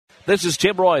This is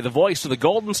Tim Roy, the voice of the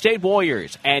Golden State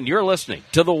Warriors, and you're listening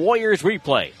to the Warriors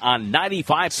Replay on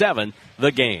 95.7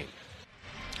 The Game.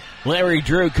 Larry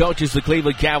Drew coaches the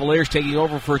Cleveland Cavaliers, taking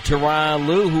over for Tyronn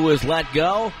Lue, who is let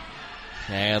go.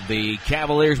 And the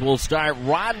Cavaliers will start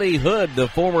Rodney Hood, the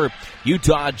former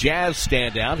Utah Jazz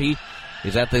standout. He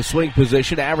is at the swing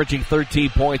position, averaging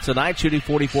 13 points a night, shooting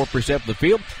 44% from the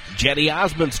field. Jetty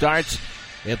Osman starts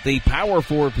at the power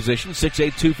forward position,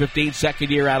 6'8", 215, second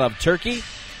year out of Turkey.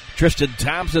 Tristan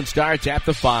Thompson starts at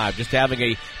the 5, just having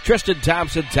a Tristan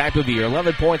Thompson type of year.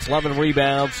 11 points, 11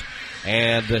 rebounds,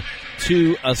 and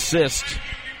 2 assists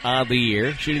on the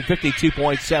year, shooting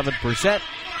 52.7%.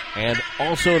 And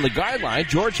also in the guard line,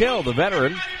 George Hill, the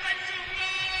veteran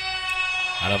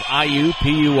out of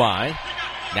IUPUI,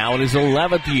 now in his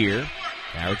 11th year,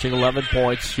 averaging 11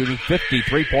 points, shooting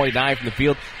 53.9 from the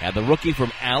field. And the rookie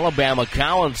from Alabama,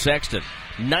 Colin Sexton,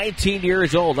 19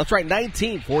 years old. That's right,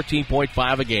 19,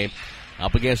 14.5 a game.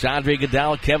 Up against Andre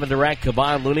Iguodala, Kevin Durant,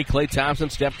 Kevon Looney, Klay Thompson,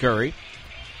 Steph Curry.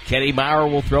 Kenny Maurer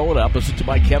will throw it up. Assisted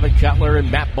by Kevin Cutler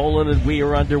and Matt Boland, and we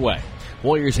are underway.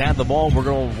 Warriors have the ball. We're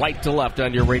going right to left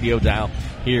on your radio dial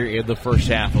here in the first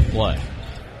half of play.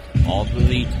 All to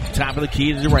the top of the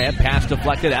key to Durant. Pass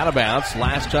deflected out of bounds.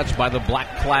 Last touch by the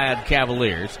black-clad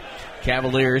Cavaliers.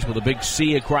 Cavaliers with a big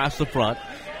C across the front.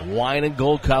 Wine and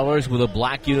gold colors with a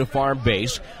black uniform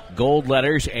base. Gold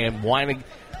letters and wine and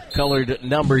colored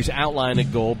numbers outlined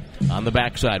in gold on the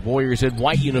backside. Warriors in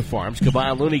white uniforms.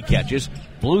 Kevon Looney catches.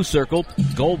 Blue circle,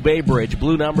 gold Bay Bridge,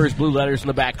 blue numbers, blue letters on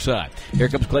the backside. Here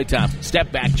comes Klay Thompson.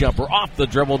 Step back jumper off the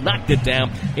dribble, knocked it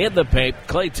down in the paint.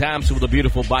 Klay Thompson with a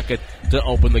beautiful bucket to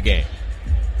open the game.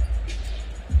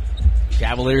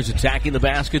 Cavaliers attacking the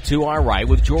basket to our right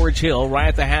with George Hill right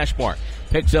at the hash mark.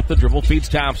 Picks up the dribble, feeds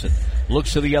Thompson.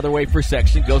 Looks to the other way for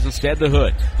Sexton, goes instead to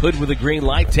Hood. Hood with a green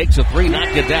light, takes a 3,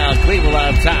 knocked it down. Cleveland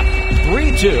on top,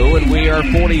 3-2, and we are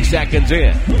 40 seconds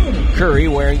in. Curry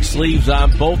wearing sleeves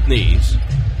on both knees.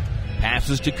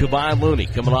 Passes to Kevon Looney,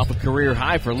 coming off a career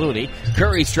high for Looney.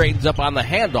 Curry straightens up on the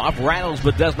handoff, rattles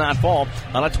but does not fall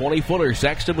on a 20-footer.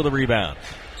 Sexton with a rebound.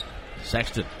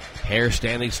 Sexton, hair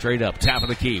standing straight up, top of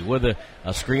the key with a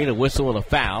screen, a whistle, and a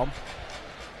foul.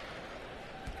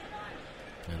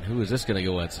 And who is this going to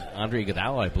go at? Andre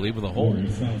Iguodala, I believe, with a hold.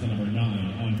 Number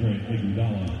 9, Andre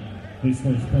Iguodala. His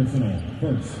first personal,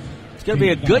 first. It's going to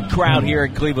be a good crowd here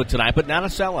in Cleveland tonight, but not a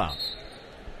sellout.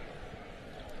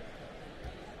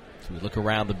 So we look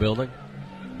around the building.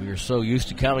 We are so used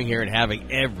to coming here and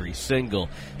having every single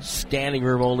standing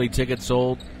room only ticket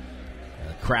sold.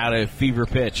 A crowd at fever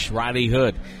pitch. Rodney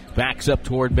Hood backs up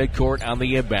toward midcourt on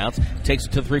the inbounds. Takes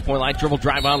it to the three-point line. Dribble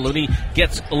drive on Looney.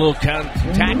 Gets a little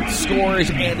contact, scores,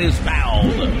 and is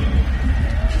fouled.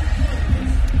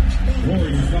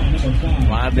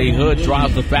 Rodney Hood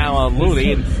draws the foul on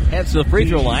Looney and heads to the free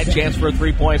throw line. Chance for a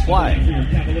three-point play.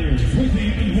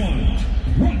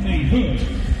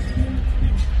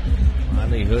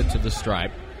 Rodney Hood to the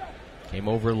stripe. Came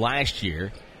over last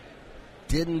year.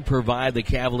 Didn't provide the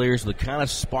Cavaliers the kind of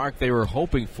spark they were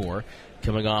hoping for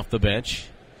coming off the bench.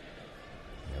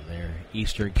 And their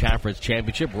Eastern Conference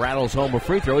Championship rattles home a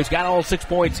free throw. He's got all 6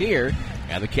 points here,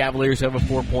 and the Cavaliers have a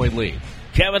 4-point lead.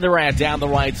 Kevin Durant down the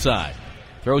right side.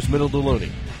 Throws middle to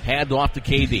Looney. Hand off to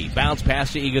KD. Bounce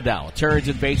pass to Iguodala. Turns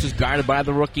and faces, guarded by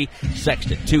the rookie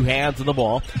Sexton. 2 hands on the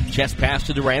ball. Chest pass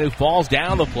to Durant, who falls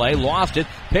down the play. Lost it.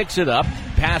 Picks it up.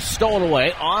 Pass stolen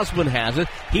away. Osman has it.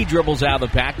 He dribbles out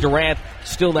of the pack. Durant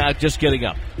still now just getting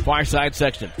up. Far side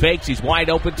Sexton. Fakes. He's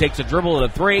wide open. Takes a dribble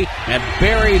and a 3. And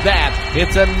bury that.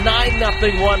 It's a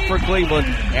 9-0 one for Cleveland.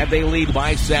 And they lead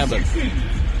by 7.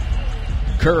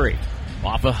 Curry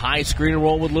off a high screen and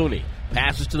roll with Looney.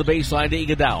 Passes to the baseline to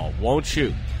Iguodala. Won't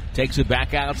shoot. Takes it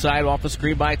back outside off the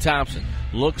screen by Thompson.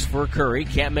 Looks for Curry.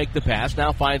 Can't make the pass.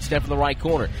 Now finds Steph in the right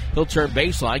corner. He'll turn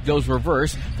baseline. Goes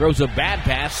reverse. Throws a bad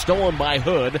pass. Stolen by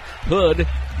Hood. Hood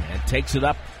and takes it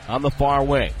up on the far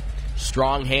wing.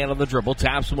 Strong hand on the dribble.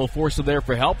 Thompson will force him there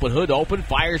for help. But Hood open.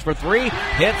 Fires for 3. Hits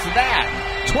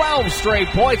that. 12 straight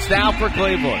points now for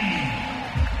Cleveland.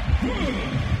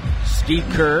 Steve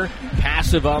Kerr,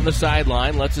 passive on the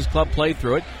sideline. Lets his club play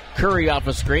through it. Curry off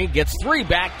a screen, gets 3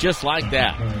 back just like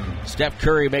that. Steph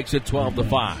Curry makes it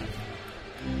 12-5.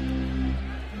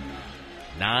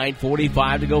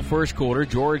 9:45 to go first quarter.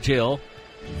 George Hill,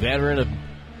 veteran of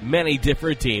many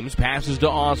different teams, passes to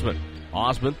Osman.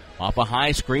 Osman off a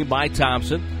high screen by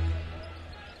Thompson.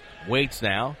 Waits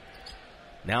now.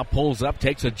 Now pulls up,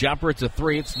 takes a jumper. It's a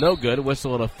 3. It's no good.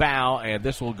 Whistle and a foul, and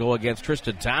this will go against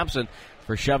Tristan Thompson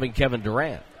for shoving Kevin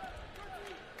Durant.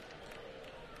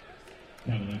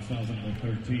 Cavaliers foul number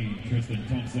 13, Tristan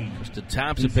Thompson. Tristan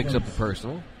Thompson picks up the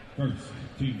personal. First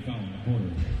team foul in the quarter.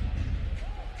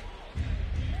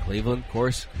 Cleveland, of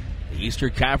course, the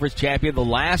Eastern Conference champion the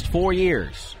last 4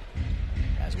 years.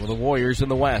 As were the Warriors in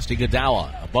the West.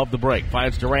 Iguodala above the break.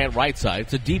 Finds Durant right side.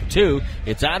 It's a deep two.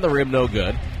 It's on the rim, no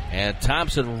good. And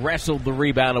Thompson wrestled the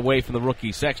rebound away from the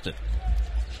rookie Sexton.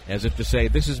 As if to say,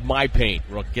 this is my paint,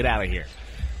 Rook. Get out of here.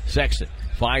 Sexton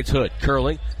finds Hood.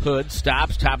 Curling. Hood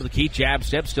stops. Top of the key. Jab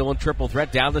step. Still in triple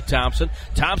threat. Down to Thompson.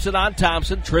 Thompson on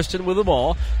Thompson. Tristan with the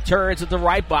ball. Turns at the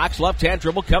right box. Left hand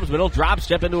dribble. Comes middle. Drop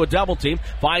step into a double team.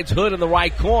 Finds Hood in the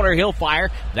right corner. He'll fire.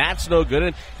 That's no good.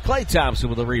 And Klay Thompson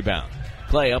with a rebound.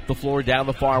 Klay up the floor, down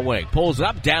the far wing. Pulls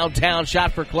up, downtown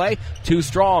shot for Klay. Too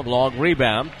strong, long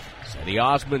rebound.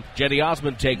 Jetty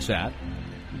Osman takes that.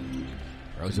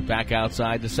 Throws it back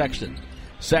outside to Sexton.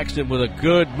 Sexton with a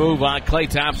good move on Klay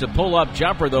Thompson. Pull-up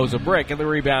jumper, those a brick, and the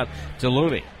rebound to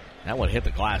Looney. That one hit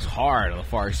the glass hard on the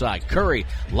far side. Curry,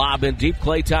 lob in deep,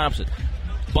 Klay Thompson.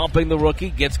 Bumping the rookie,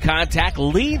 gets contact,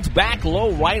 leads back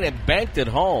low right and banked it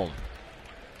home.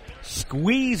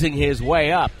 Squeezing his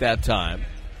way up that time.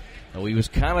 Though he was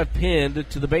kind of pinned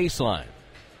to the baseline.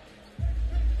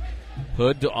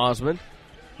 Hood to Osman.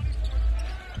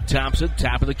 Thompson,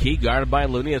 top of the key, guarded by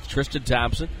Looney. It's Tristan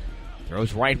Thompson.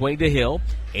 Throws right wing to Hill.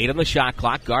 8 on the shot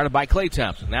clock, guarded by Klay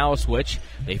Thompson. Now a switch.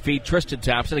 They feed Tristan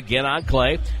Thompson again on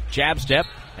Klay. Jab step,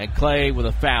 and Klay with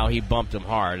a foul. He bumped him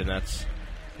hard, and that's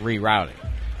rerouting.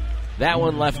 That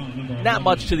one left not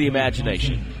much to the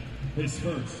imagination. His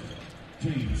first,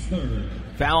 team's third.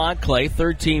 Foul on Klay,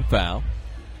 third team foul.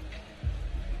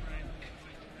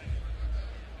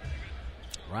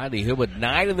 Rodney Hood with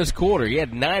 9 in this quarter. He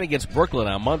had 9 against Brooklyn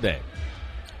on Monday.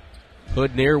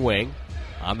 Hood near wing.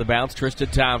 On the bounce, Tristan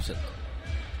Thompson.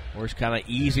 Warriors kind of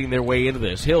easing their way into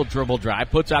this. Hill dribble drive,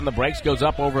 puts on the brakes, goes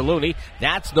up over Looney.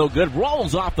 That's no good.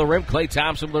 Rolls off the rim. Klay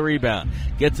Thompson with the rebound.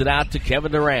 Gets it out to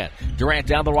Kevin Durant. Durant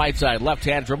down the right side.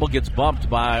 Left-hand dribble gets bumped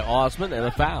by Osman and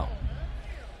a foul.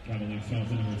 Cavaliers foul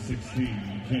number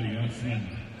 16, Jetty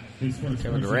Osman. His first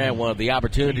Kevin Durant wanted the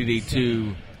opportunity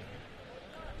to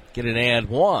get an and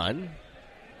one.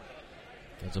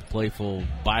 That's a playful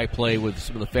byplay with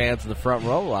some of the fans in the front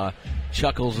row. A lot of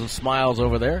chuckles and smiles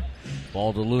over there.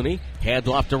 Ball to Looney. Hands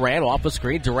off Durant. Off the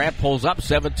screen. Durant pulls up.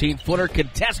 17-footer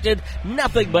contested.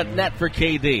 Nothing but net for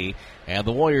KD. And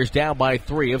the Warriors down by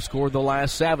 3 have scored the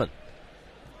last 7.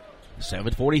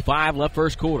 7:45 left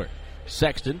first quarter.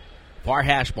 Sexton, far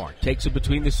hash mark. Takes it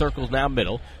between the circles now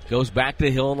middle. Goes back to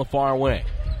Hill on the far wing.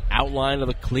 Outline of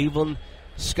the Cleveland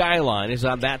skyline is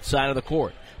on that side of the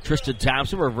court. Tristan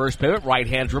Thompson, reverse pivot,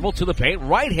 right-hand dribble to the paint,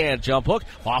 right-hand jump hook,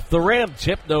 off the rim,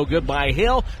 tipped no good by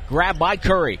Hill, grabbed by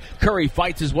Curry. Curry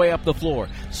fights his way up the floor,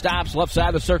 stops left side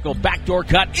of the circle, backdoor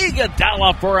cut,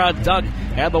 Iguodala for a dunk,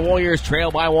 and the Warriors trail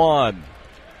by 1.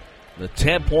 The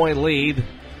 10-point lead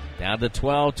down to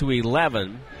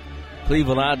 12-11.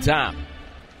 Cleveland on top.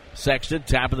 Sexton,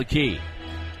 top of the key.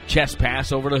 Chest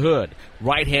pass over to Hood.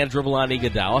 Right-hand dribble on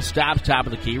Iguodala. Stops top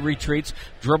of the key. Retreats.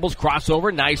 Dribbles.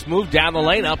 Crossover. Nice move. Down the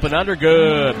lane. Up and under.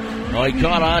 Good. Oh, he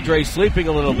caught Andre sleeping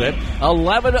a little bit.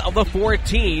 11 of the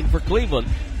 14 for Cleveland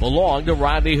belong to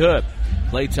Rodney Hood.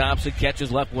 Klay Thompson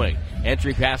catches left wing.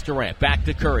 Entry pass Durant. Back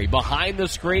to Curry. Behind the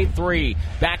screen. 3.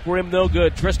 Back rim no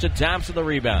good. Tristan Thompson the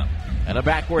rebound. And a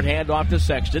backward handoff to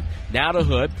Sexton. Now to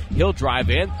Hood. He'll drive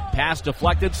in. Pass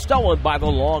deflected. Stolen by the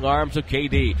long arms of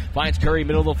KD. Finds Curry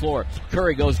middle of the floor.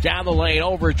 Curry goes down the lane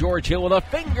over George Hill with a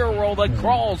finger roll that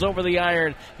crawls over the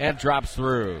iron and drops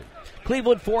through.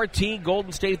 Cleveland 14,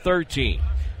 Golden State 13.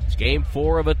 It's game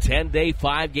 4 of a 10-day,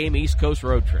 5-game East Coast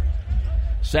road trip.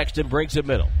 Sexton brings it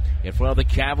middle. In front of the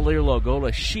Cavalier logo,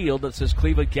 a shield that says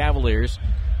Cleveland Cavaliers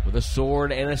with a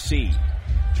sword and a C.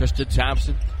 Tristan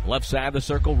Thompson, left side of the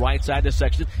circle, right side to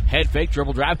Sexton. Head fake,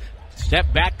 dribble drive.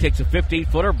 Step back, takes a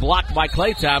 15-footer, blocked by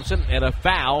Klay Thompson, and a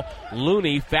foul.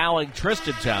 Looney fouling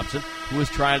Tristan Thompson, who was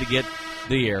trying to get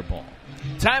the air ball.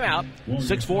 Timeout.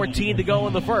 6:14 to go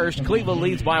in the first. Cleveland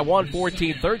leads by 1,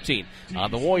 14-13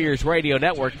 on the Warriors Radio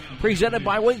Network, presented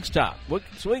by Wingstop.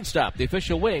 Wingstop, the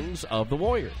official wings of the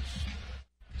Warriors.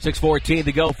 6:14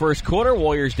 to go first quarter.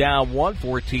 Warriors down 1,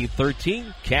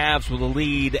 14-13. Cavs with a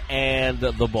lead and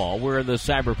the ball. We're in the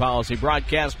Cyber Policy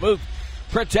broadcast booth.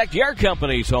 Protect your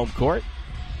company's home court.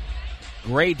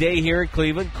 Great day here in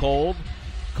Cleveland. Cold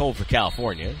for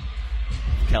California.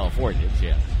 Californians,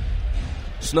 yeah.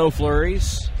 Snow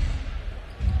flurries.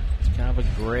 It's kind of a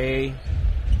gray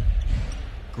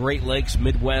Great Lakes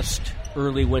Midwest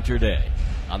early winter day.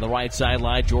 On the right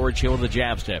sideline, George Hill with the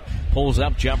jab step. Pulls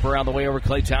up, jump around the way over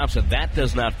Klay Thompson. That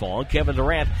does not fall. Kevin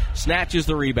Durant snatches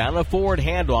the rebound. A forward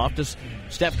handoff to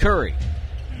Steph Curry.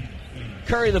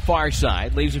 Curry the far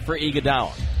side, leaves it for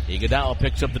Iguodala. Iguodala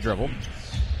picks up the dribble.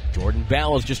 Jordan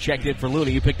Bell has just checked in for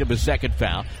Looney. He picked up his second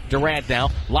foul. Durant now,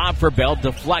 lob for Bell,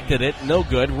 deflected it, no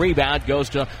good. Rebound goes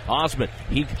to Osman.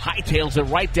 He hightails it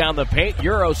right down the paint.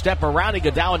 Euro step around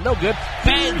Iguodala, no good.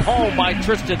 Bang home by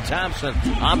Tristan Thompson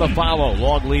on the follow.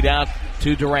 Long lead out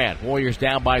to Durant. Warriors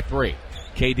down by 3.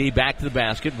 KD back to the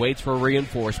basket, waits for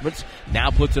reinforcements.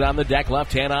 Now puts it on the deck,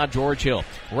 left hand on George Hill.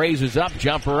 Raises up,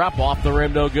 jumper up, off the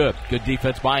rim, no good. Good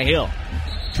defense by Hill.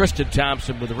 Tristan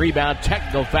Thompson with the rebound,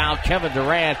 technical foul. Kevin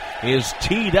Durant is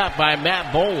teed up by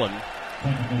Matt Boland.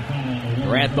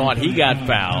 Durant thought he got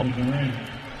fouled.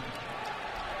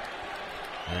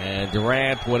 And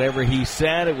Durant, whatever he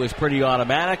said, it was pretty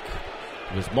automatic.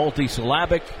 It was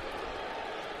multisyllabic.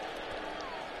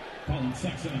 Colin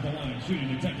Sexton at the line,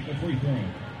 shooting a technical free throw.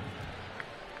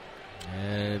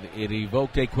 And it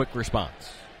evoked a quick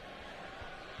response.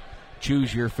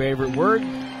 Choose your favorite word.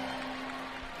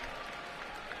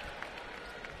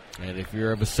 And if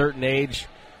you're of a certain age,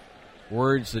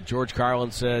 words that George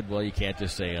Carlin said, well, you can't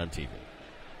just say on TV.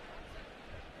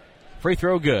 Free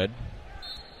throw good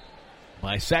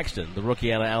by Sexton, the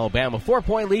rookie out of Alabama.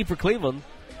 4-point lead for Cleveland.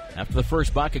 After the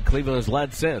first bucket, Cleveland has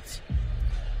led since.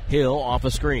 Hill off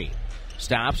a screen.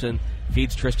 Stops and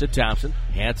feeds Tristan Thompson.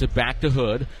 Hands it back to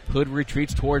Hood. Hood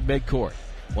retreats toward midcourt.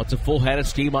 Wants a full head of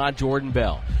steam on Jordan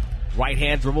Bell. Right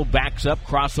hand dribble, backs up,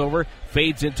 crossover,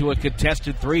 fades into a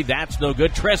contested three. That's no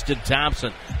good. Tristan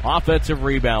Thompson, offensive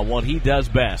rebound. What he does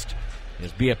best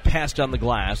is be a pest on the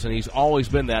glass, and he's always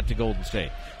been that to Golden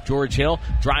State. George Hill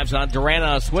drives on Durant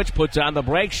on a switch, puts on the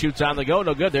break, shoots on the go.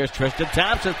 No good. There's Tristan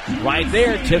Thompson right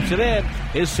there, tips it in.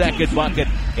 His second bucket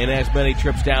in as many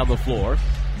trips down the floor.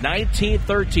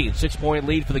 19-13, 6-point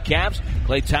lead for the Cavs.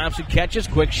 Klay Thompson catches,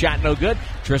 quick shot, no good.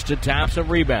 Tristan Thompson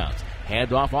rebounds.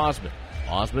 Hand off Osman.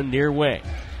 Osman near wing.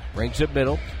 Brings it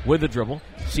middle with the dribble.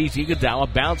 Sees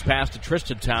Iguodala, bounce pass to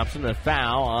Tristan Thompson, and a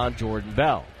foul on Jordan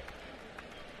Bell.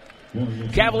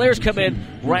 Cavaliers come in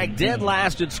ranked dead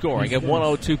last in scoring at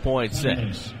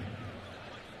 102.6.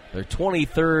 They're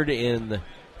 23rd in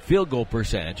field goal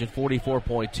percentage at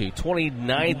 44.2.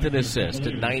 29th in assists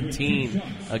at 19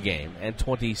 a game. And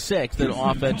 26th in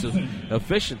offensive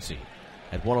efficiency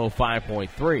at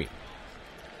 105.3.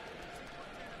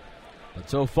 But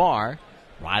so far,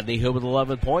 Rodney Hood with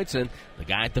 11 points, and the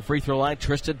guy at the free throw line,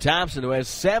 Tristan Thompson, who has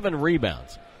 7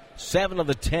 rebounds. 7 of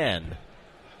the 10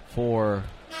 for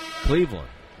Cleveland.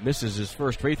 Misses his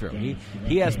first free throw.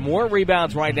 He has more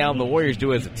rebounds right now than the Warriors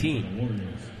do as a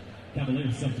team.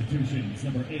 Cavaliers substitutions,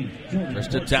 number 8.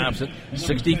 Tristan Thompson,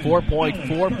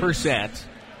 64.4%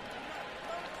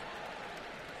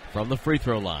 from the free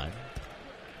throw line.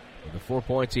 With the 4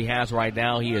 points he has right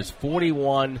now, he is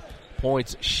 41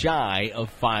 points shy of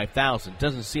 5,000.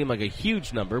 Doesn't seem like a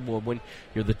huge number, but when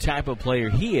you're the type of player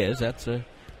he is, that's a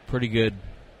pretty good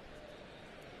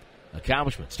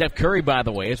accomplishment. Steph Curry, by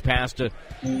the way, has passed the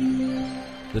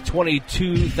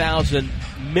 22,000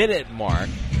 minute mark.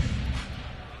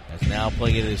 That's now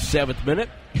playing in his 7th minute.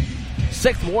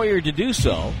 6th Warrior to do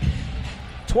so.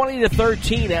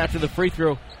 20-13 after the free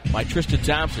throw by Tristan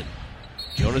Thompson.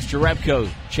 Jonas Jerebko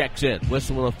checks in,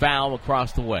 whistling a foul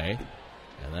across the way.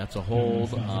 And that's a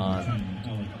hold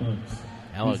on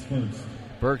Alec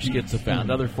Burks gets the foul.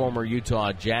 Another former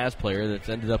Utah Jazz player that's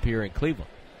ended up here in Cleveland.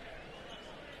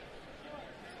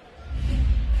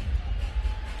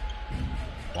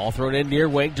 Ball thrown in near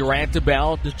wing. Durant to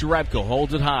Bell. To Jerebko.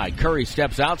 Holds it high. Curry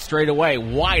steps out straight away.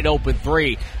 Wide open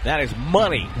three. That is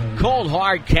money. Cold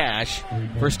hard cash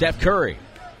for Steph Curry.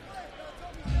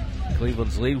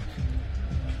 Cleveland's lead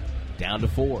down to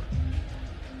 4.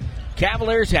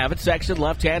 Cavaliers have it. Sexton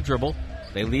left-hand dribble.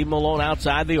 They leave him alone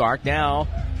outside the arc. Now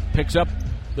picks up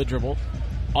the dribble.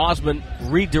 Osman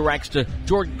redirects to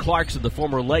Jordan Clarkson, the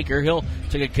former Laker. He'll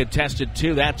take a contested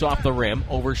 2. That's off the rim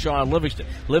over Sean Livingston.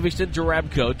 Livingston,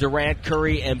 Jerebko, Durant,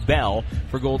 Curry, and Bell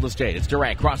for Golden State. It's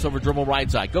Durant. Crossover dribble right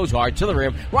side. Goes hard to the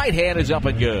rim. Right hand is up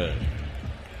and good.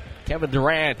 Kevin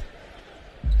Durant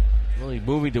really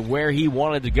moving to where he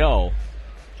wanted to go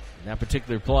in that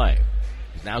particular play.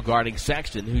 He's now guarding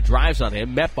Sexton, who drives on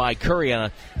him, met by Curry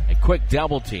on a quick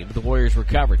double team, but the Warriors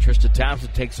recover. Tristan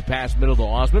Thompson takes the pass middle to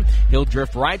Osman. He'll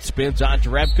drift right, spins on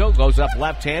Jerebko, goes up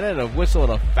left-handed, a whistle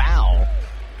and a foul.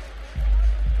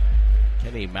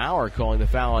 Kenny Maurer calling the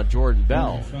foul on Jordan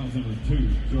Bell. Foul number 2,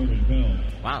 Jordan Bell.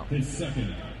 Wow. His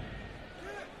second.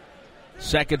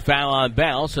 Second foul on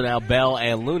Bell, so now Bell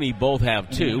and Looney both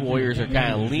have 2. Warriors are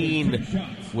kind of lean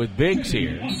with bigs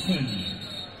here.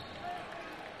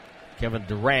 Kevin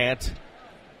Durant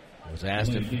was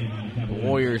asked if the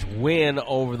Warriors win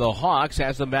over the Hawks,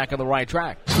 has them back on the right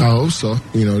track. I hope so.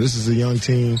 You know, this is a young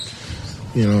team.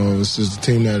 You know, this is a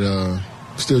team that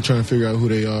still trying to figure out who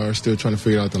they are, still trying to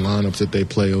figure out the lineups that they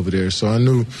play over there. So I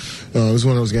knew it was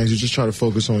one of those games you just try to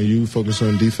focus on focus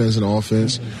on defense and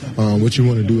offense, what you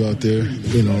want to do out there.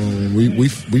 And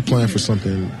we plan for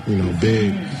something,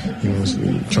 big,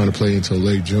 trying to play until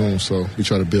late June. So we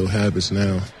try to build habits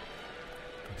now.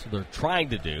 That's what they're trying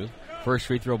to do. First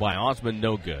free throw by Osmond,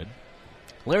 no good.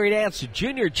 Larry Nance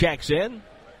Jr. checks in,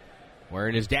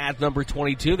 wearing his dad's number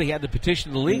 22. They had to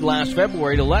petition the league last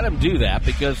February to let him do that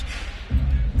because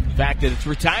the fact that it's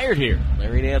retired here.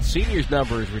 Larry Nance Sr.'s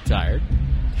number is retired.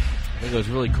 I think it was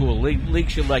really cool.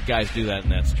 League should let guys do that in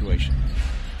that situation.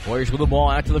 Warriors with the ball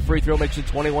out to the free throw, makes it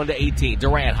 21-18.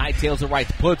 Durant hightails it right,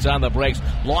 puts on the brakes,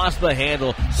 lost the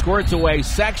handle, squirts away.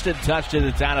 Sexton touched it.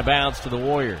 It's out of bounds to the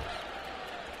Warriors.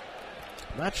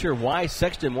 Not sure why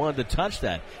Sexton wanted to touch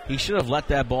that. He should have let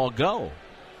that ball go.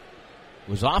 It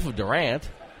was off of Durant.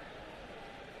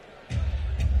 At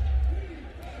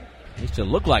least it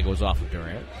looked like it was off of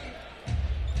Durant.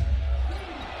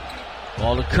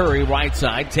 Ball to Curry, right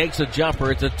side, takes a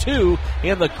jumper. It's a 2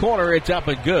 in the corner. It's up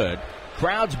and good.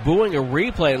 Crowd's booing a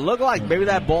replay. It looked like maybe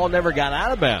that ball never got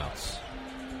out of bounds.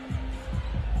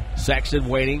 Sexton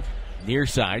waiting, near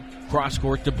side, cross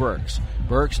court to Burks.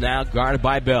 Burks now guarded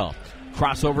by Bell.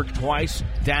 Crossover twice,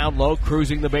 down low,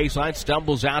 cruising the baseline,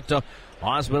 stumbles out to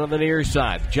Osmond on the near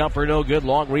side. Jumper no good,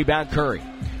 long rebound Curry.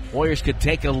 Warriors could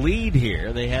take a lead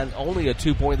here. They had only a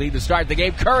 2-point lead to start the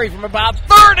game. Curry from about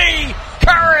 30!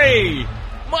 Curry!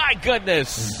 My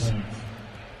goodness!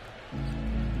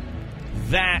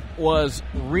 That was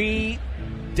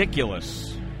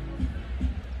ridiculous.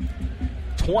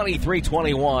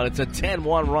 23-21. It's a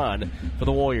 10-1 run for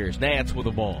the Warriors. Nance with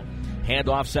the ball.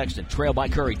 Handoff Sexton, trailed by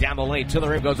Curry, down the lane, to the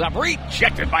rim, goes up,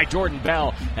 rejected by Jordan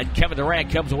Bell, and Kevin Durant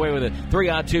comes away with it.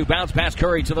 3-on-2, bounce pass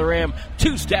Curry to the rim,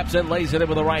 2 steps and lays it in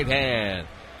with the right hand.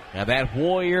 Now that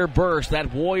Warrior burst,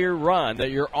 that Warrior run that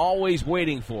you're always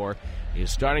waiting for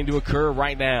is starting to occur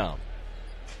right now.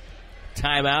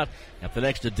 Timeout after the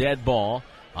next to dead ball.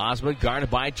 Osmond guarded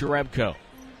by Jerebko.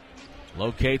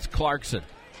 Locates Clarkson.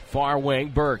 Far wing,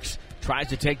 Burks. Tries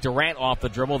to take Durant off the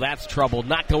dribble. That's trouble.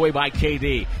 Knocked away by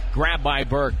KD. Grabbed by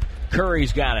Burke.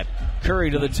 Curry's got it.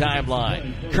 Curry to the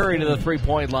timeline. Curry to the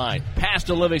three-point line. Pass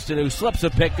to Livingston, who slips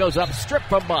a pick, goes up, stripped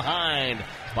from behind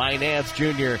by Nance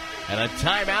Jr. And a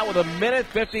timeout with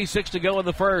 1:56 to go in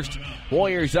the first.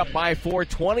 Warriors up by 4,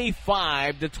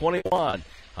 25-21.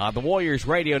 On the Warriors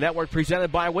Radio Network,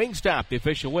 presented by Wingstop, the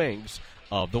official wings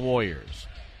of the Warriors.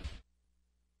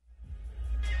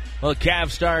 Well, Cavs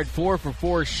started 4 for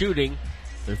 4 shooting.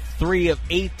 They're 3 of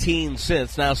 18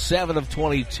 since. Now 7 of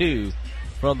 22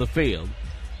 from the field.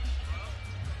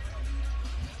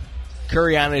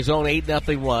 Curry on his own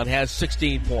 8-0 run has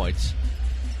 16 points.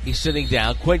 He's sitting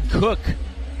down. Quinn Cook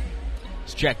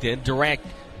is checked in. Durant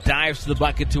dives to the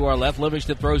bucket to our left.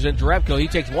 Livingston throws in Jerebko. He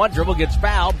takes one dribble, gets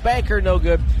fouled. Banker no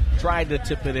good. Tried to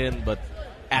tip it in, but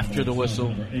after the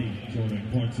whistle,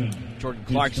 Jordan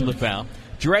Clarkson the foul.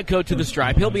 Jerebko to the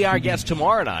stripe. He'll be our guest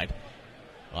tomorrow night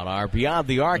on our Beyond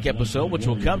the Arc episode, which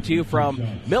will come to you from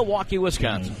Milwaukee,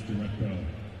 Wisconsin.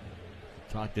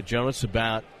 Talk to Jonas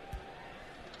about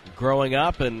growing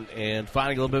up and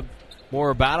finding a little bit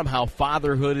more about him, how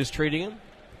fatherhood is treating him,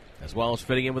 as well as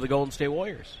fitting in with the Golden State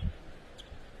Warriors.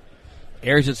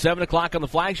 Airs at 7 o'clock on the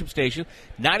flagship station,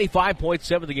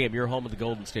 95.7 the game. You're home of the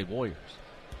Golden State Warriors.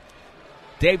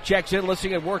 Dave checks in,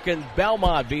 listening and working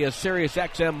Belmont via Sirius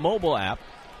XM mobile app.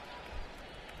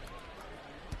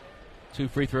 2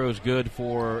 free throws good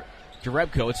for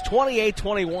Jerebko. It's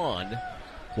 28-21.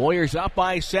 Warriors up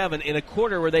by 7 in a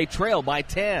quarter where they trail by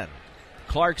 10.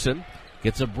 Clarkson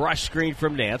gets a brush screen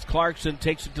from Nance. Clarkson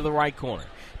takes it to the right corner.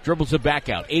 Dribbles it back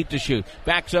out. 8 to shoot.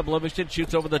 Backs up Livingston.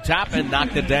 Shoots over the top and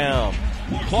knocked it down.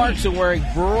 Clarkson wearing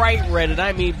bright red, and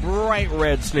I mean bright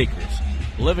red sneakers.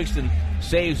 Livingston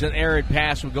saves an errant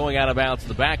pass from going out of bounds to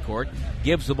the backcourt.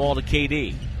 Gives the ball to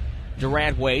KD.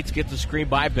 Durant waits. Gets a screen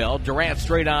by Bell. Durant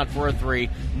straight on for a 3.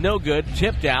 No good.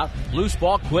 Tipped out. Loose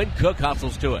ball. Quinn Cook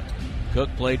hustles to it. Cook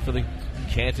played for the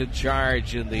Canton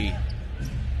Charge in the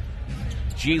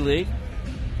G League.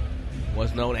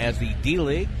 Was known as the D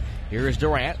League. Here is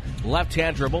Durant.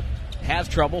 Left-hand dribble. Has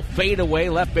trouble. Fade away.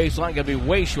 Left baseline. Going to be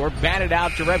way short. Batted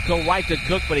out. Jerebko right to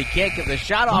Cook, but he can't get the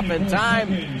shot off in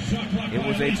time. It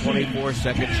was a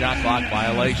 24-second shot clock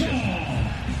violation.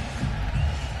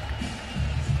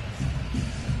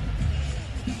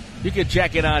 You can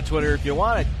check it on Twitter if you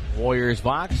want it. Warriors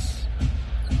Vox.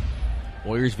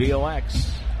 Warriors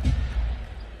VOX.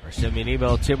 Or send me an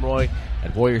email,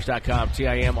 at Warriors.com,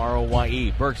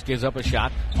 TIMROYE. Burks gives up a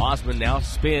shot. Osman now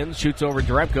spins, shoots over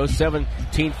Derepko.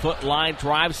 17-foot line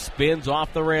drive, spins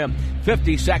off the rim.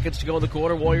 50 seconds to go in the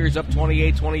quarter. Warriors up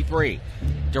 28-23.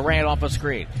 Durant off a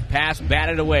screen. Pass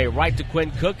batted away. Right to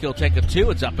Quinn Cook. He'll take a two.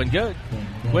 It's up and good.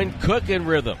 Quinn Cook in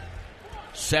rhythm.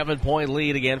 7-point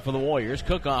lead again for the Warriors.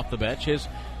 Cook off the bench. His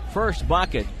first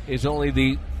bucket is only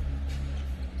the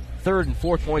third and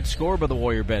fourth point scored by the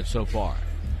Warrior bench so far.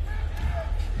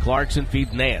 Clarkson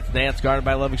feeds Nance. Nance guarded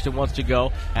by Livingston, wants to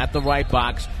go at the right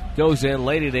box. Goes in,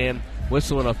 laid it in,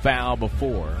 whistling a foul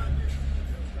before.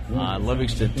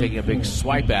 Livingston taking a big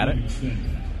swipe at it.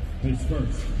 His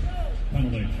first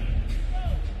penalty.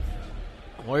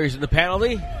 Warriors in the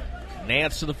penalty.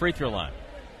 Nance to the free throw line.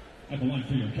 At the line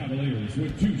for your Cavaliers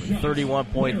with 2 shots.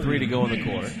 31.3 to go in the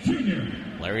quarter.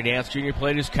 Larry Nance Jr.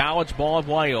 played his college ball at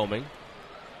Wyoming.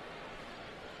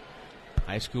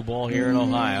 High school ball here in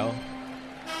Ohio.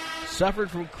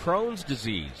 Suffered from Crohn's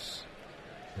disease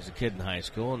as a kid in high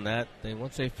school, and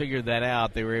once they figured that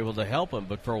out, they were able to help him.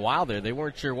 But for a while there, they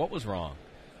weren't sure what was wrong.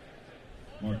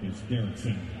 Marcus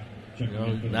Derrickson.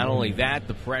 Not only that,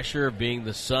 the pressure of being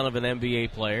the son of an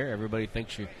NBA player. Everybody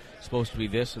thinks you're supposed to be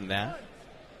this and that.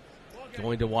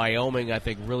 Going to Wyoming, I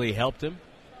think, really helped him.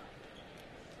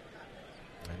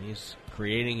 And he's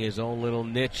creating his own little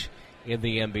niche in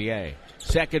the NBA.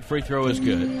 Second free throw is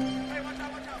good.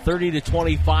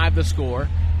 30-25 the score.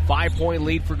 5-point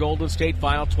lead for Golden State.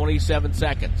 Final 27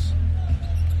 seconds.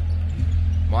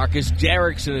 Marcus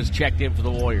Derrickson has checked in for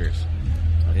the Warriors.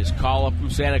 His call up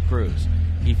from Santa Cruz.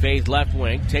 He fades left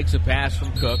wing, takes a pass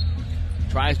from Cook,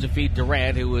 tries to feed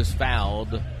Durant, who was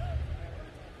fouled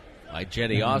by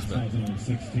Jetty Osman.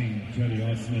 2016, Jetty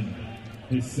Osman,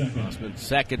 his second. Osman's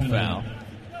second foul.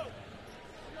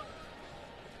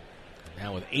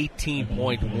 Now with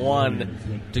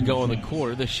 18.1 to go in the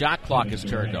quarter, the shot clock is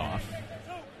turned off.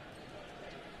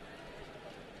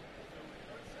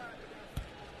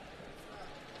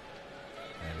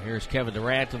 And here's Kevin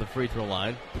Durant to the free throw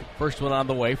line. First one on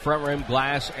the way, front rim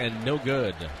glass and no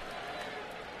good.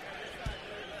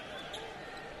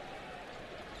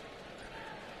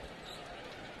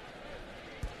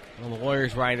 Well, the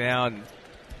Warriors right now in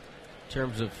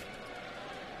terms of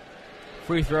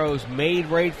free throws made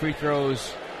rate, free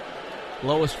throws,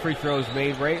 lowest free throws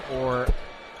made rate, or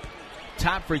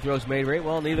top free throws made rate,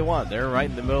 well, neither one. They're right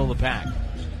in the middle of the pack.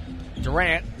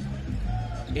 Durant,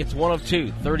 it's one of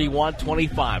two,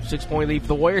 31-25. 6-point lead for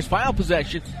the Warriors. Final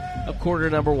possession of quarter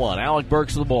number one. Alec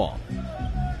Burks with the ball.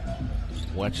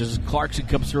 Watches Clarkson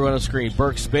comes through on a screen.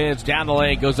 Burks spins down the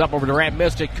lane, goes up over Durant,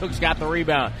 missed it. Cook's got the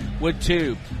rebound with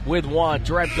two, with one.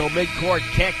 Derepko midcourt,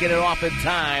 can't get it off in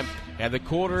time. And the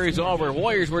quarter is over.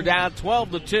 Warriors were down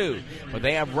 12-2, but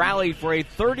they have rallied for a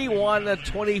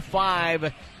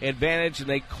 31-25 advantage, and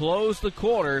they close the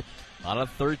quarter on a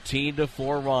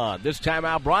 13-4 run. This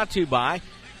timeout brought to you by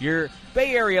your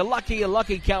Bay Area Lucky and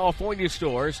Lucky California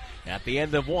stores. At the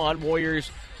end of one, Warriors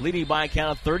leading by a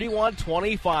count of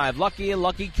 31-25. Lucky and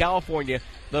Lucky California,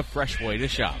 the fresh way to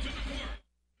shop.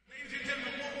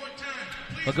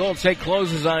 The Golden State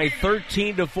closes on a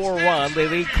 13-4 run. They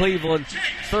lead Cleveland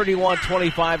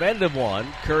 31-25, end of one.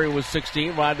 Curry was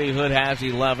 16. Rodney Hood has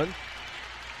 11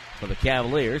 for the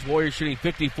Cavaliers. Warriors shooting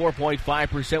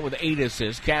 54.5% with 8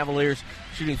 assists. Cavaliers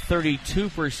shooting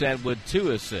 32% with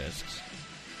 2 assists.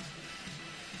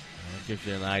 That gives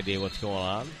you an idea what's going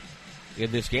on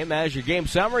in this game. That is your game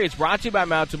summary. It's brought to you by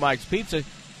Mountain Mike's Pizza.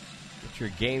 Get your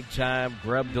game time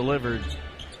grub delivered.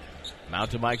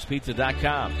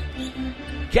 MountainMikesPizza.com.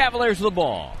 Cavaliers with the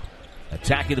ball.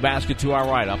 Attacking the basket to our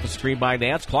right. Off the screen by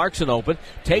Nance. Clarkson open.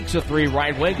 Takes a three.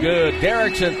 Right wing. Good.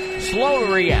 Derrickson slow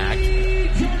to react.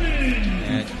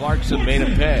 And Clarkson made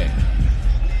him pay.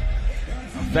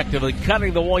 Effectively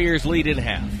cutting the Warriors' lead in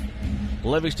half.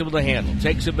 Livingston with the handle.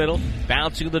 Takes a middle.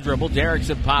 Bouncing the dribble.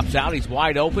 Derrickson pops out. He's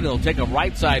wide open. He'll take a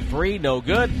right side three. No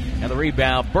good. And the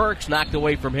rebound. Burks knocked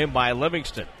away from him by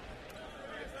Livingston.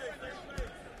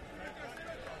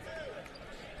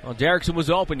 Well, Derrickson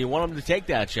was open. You want him to take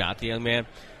that shot. The young man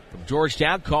from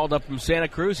Georgetown called up from Santa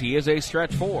Cruz. He is a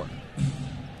stretch four.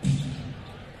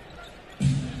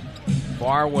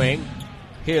 Far wing,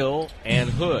 Hill and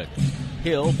Hood.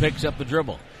 Hill picks up the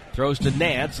dribble. Throws to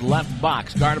Nance, left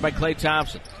box, guarded by Klay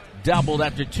Thompson. Doubled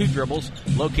after 2 dribbles.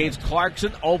 Locates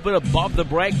Clarkson, open above the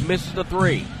break, misses the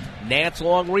three. Nance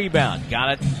long rebound.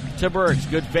 Got it to Burks.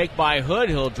 Good fake by Hood.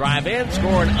 He'll drive in,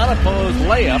 score an unopposed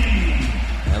layup.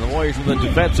 And the Warriors with a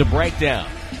defensive breakdown.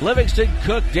 Livingston,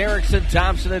 Cook, Derrickson,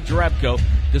 Thompson, and Derepko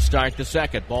to start the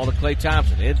second. Ball to Klay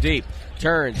Thompson. In deep.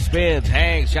 Turns, spins,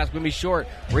 hangs. Shot's going to be short.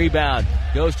 Rebound.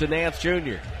 Goes to Nance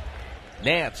Jr.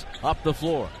 Nance up the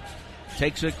floor.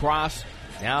 takes it across.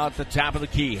 Now at the top of the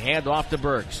key. Hand off to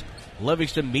Burks.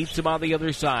 Livingston meets him on the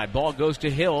other side. Ball goes to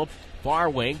Hill. Far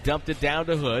wing. Dumped it down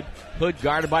to Hood. Hood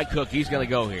guarded by Cook. He's going to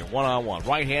go here. One-on-one.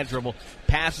 Right-hand dribble.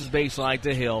 Passes baseline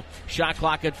to Hill. Shot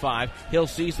clock at 5. Hill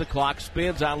sees the clock.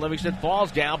 Spins on Livingston.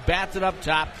 Falls down. Bats it up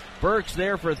top. Burks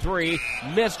there for 3.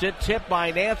 Missed it. Tipped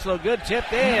by Nance. No good.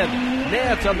 Tipped in.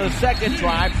 Nance on the second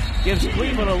try gives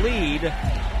Cleveland a lead.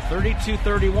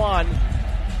 32-31.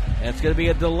 And it's going to be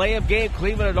a delay of game.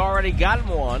 Cleveland had already gotten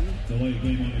one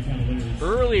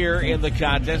earlier in the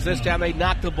contest. This time they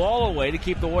knocked the ball away to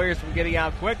keep the Warriors from getting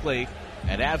out quickly.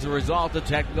 And as a result, a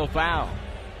technical foul.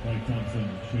 Klay Thompson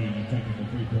shooting a technical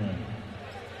free throw.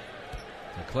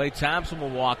 So Klay Thompson will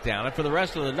walk down. And for the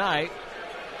rest of the night,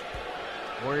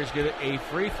 Warriors get a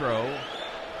free throw.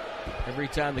 Every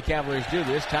time the Cavaliers do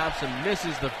this, Thompson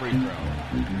misses the free throw.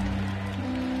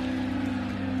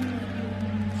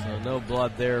 No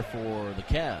blood there for the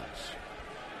Cavs.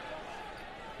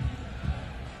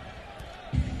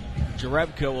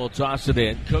 Jerebko will toss it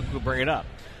in. Cook will bring it up.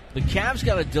 The Cavs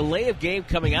got a delay of game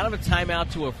coming out of a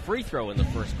timeout to a free throw in the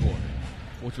first quarter,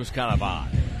 which was kind of odd.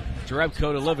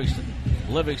 Jerebko to Livingston.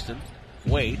 Livingston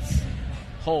waits,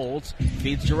 holds,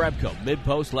 feeds Jerebko.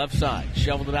 Mid-post left side.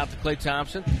 Shoveled it out to Klay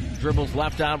Thompson. Dribbles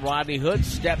left on Rodney Hood.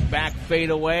 Step back,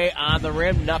 fade away on the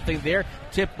rim. Nothing there.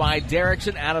 Tipped by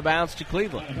Derrickson. Out of bounds to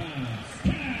Cleveland.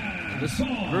 This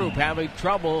group having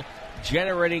trouble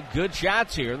generating good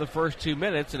shots here in the first 2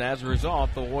 minutes. And as a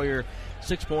result, the Warrior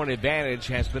 6-point advantage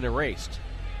has been erased.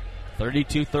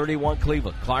 32-31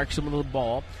 Cleveland. Clarkson with the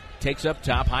ball. Takes up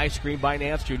top. High screen by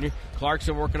Nance Jr.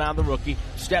 Clarkson working on the rookie.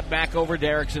 Step back over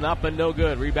Derrickson. Up and no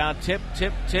good. Rebound tip.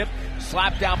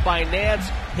 Slapped out by Nance.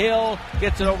 Hill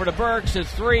gets it over to Burks. His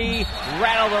 3.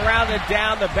 Rattled around and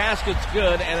down. The basket's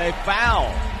good. And a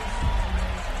foul.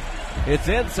 It's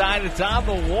inside. It's on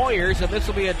the Warriors. And this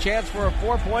will be a chance for a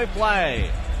 4-point play.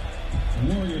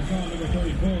 Warriors foul number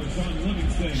 34, Sean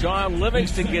Livingston. Sean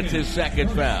Livingston gets his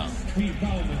second foul. Team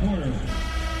foul in the quarter.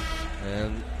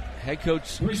 And head coach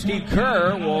Steve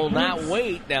Kerr will not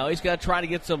wait. Now he's got to try to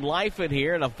get some life in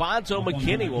here, and Alfonso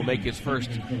McKinney will make his first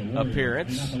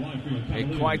appearance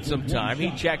in quite some time.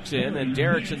 He checks in, and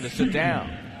Derrickson to sit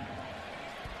down.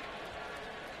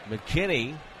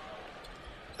 McKinney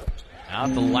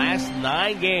out the last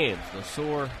 9 games. The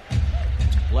sore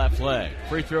left leg.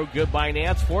 Free throw good by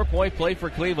Nance. 4-point play for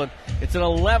Cleveland. It's an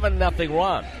 11-0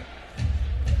 run.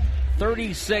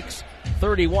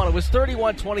 36-31. It was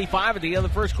 31-25 at the end of the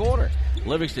first quarter.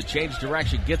 Livingston changed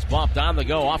direction, gets bumped on the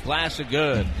go, off glass and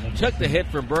good. Took the hit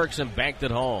from Burks and banked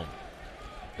it home.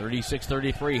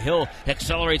 36-33. Hill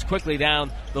accelerates quickly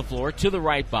down the floor to the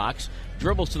right box,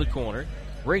 dribbles to the corner,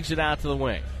 brings it out to the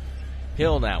wing.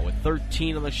 Hill now with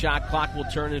 13 on the shot clock will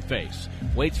turn and face.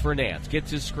 Waits for Nance,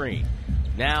 gets his screen.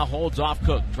 Now holds off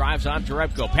Cook, drives on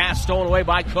Jerebko. Pass stolen away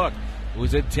by Cook. It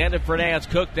was intended for Nance.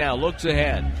 Cook now looks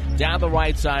ahead, down the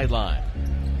right sideline.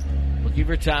 Looking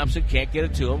for Thompson, can't get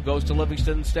it to him, goes to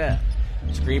Livingston instead.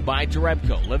 Screen by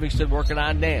Jerebko. Livingston working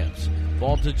on Nance.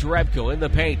 Ball to Jerebko in the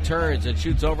paint, turns and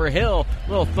shoots over Hill.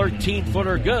 Little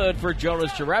 13-footer good for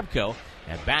Jonas Jerebko.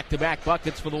 And back-to-back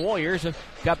buckets for the Warriors have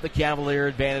got the Cavalier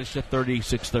advantage to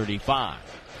 36-35.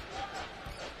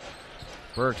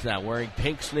 Burks now wearing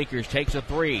pink sneakers, takes a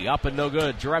 3, up and no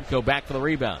good. Jerebko back for the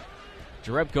rebound.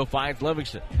 Jerebko finds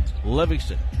Livingston.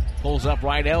 Livingston pulls up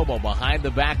right elbow behind the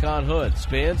back on Hood.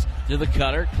 Spins to the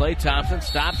cutter. Klay Thompson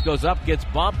stops, goes up, gets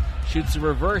bumped, shoots the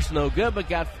reverse, no good, but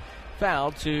got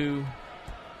fouled to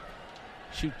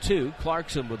shoot 2.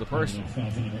 Clarkson with the personal.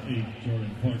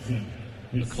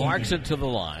 Clarkson to the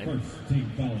line. First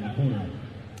team foul in the quarter.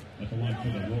 At the line for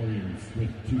the Warriors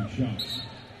with 2 shots.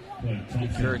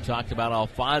 Kerr talked about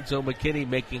Alfonso McKinney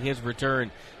making his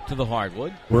return to the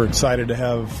hardwood. We're excited to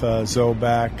have Zoe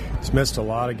back. He's missed a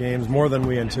lot of games, more than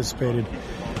we anticipated,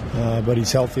 but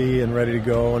he's healthy and ready to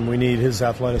go, and we need his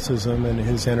athleticism and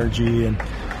his energy, and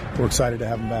we're excited to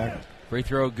have him back. Free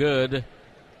throw good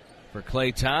for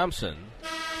Klay Thompson.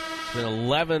 It's been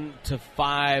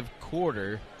 11-5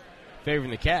 quarter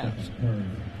favoring the Cavs.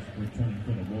 Returning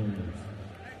for the Warriors.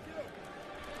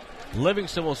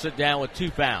 Livingston will sit down with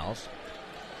 2 fouls.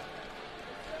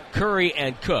 Curry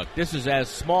and Cook. This is as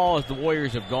small as the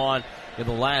Warriors have gone in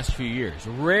the last few years.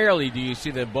 Rarely do you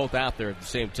see them both out there at the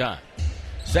same time.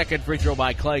 Second free throw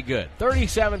by Klay, good.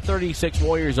 37-36,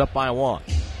 Warriors up by 1.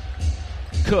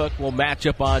 Cook will match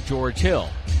up on George Hill.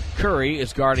 Curry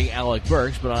is guarding Alec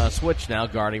Burks, but on a switch now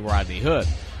guarding Rodney Hood.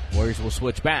 Warriors will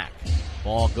switch back.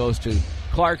 Ball goes to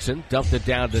Clarkson, dumped it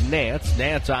down to Nance.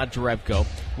 Nance on Jerebko.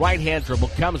 Right hand dribble,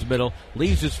 comes middle,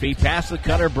 leaves his feet, past the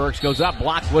cutter. Burks goes up,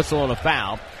 block, whistle, and a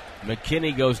foul.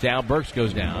 McKinney goes down, Burks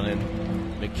goes down, and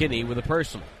McKinney with a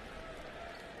personal.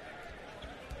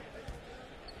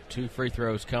 2 free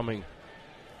throws coming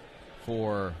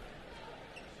for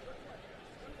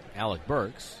Alec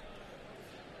Burks.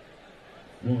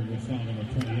 Warriors foul number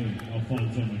 28,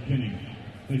 Alfonso McKinney.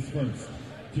 His first,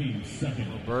 team second.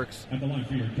 Burks at the line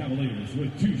for your Cavaliers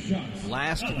with 2 shots.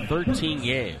 Last 13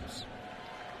 games,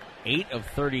 8 of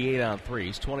 38 on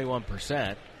threes,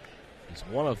 21%. He's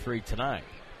 1 of 3 tonight.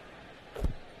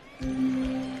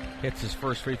 Hits his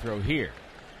first free throw here.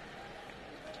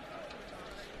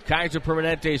 Kaiser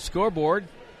Permanente scoreboard.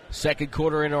 Second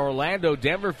quarter in Orlando,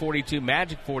 Denver 42,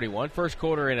 Magic 41. First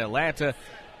quarter in Atlanta,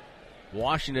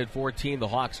 Washington 14, the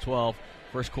Hawks 12.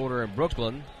 First quarter in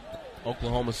Brooklyn,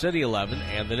 Oklahoma City 11,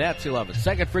 and the Nets 11.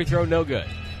 Second free throw, no good.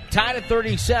 Tied at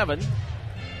 37.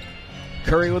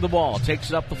 Curry with the ball,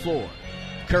 takes it up the floor.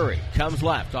 Curry comes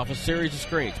left off a series of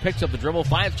screens, picks up the dribble,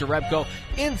 finds Jerebko,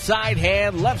 inside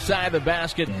hand, left side of the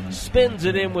basket, spins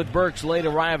it in with Burks late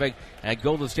arriving, and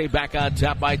Golden State back on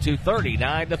top by 2,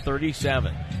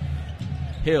 39-37.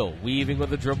 Hill weaving with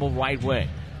the dribble right wing,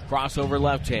 crossover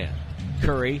left hand.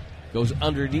 Curry goes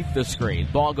underneath the screen,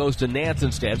 ball goes to Nance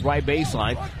instead, right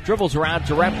baseline, dribbles around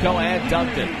Jerebko and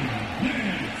dunked it.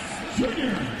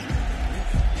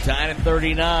 Tied at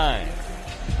 39.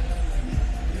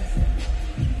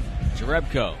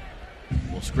 Jerebko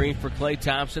will screen for Klay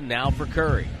Thompson, now for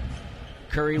Curry.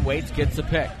 Curry waits, gets the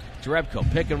pick.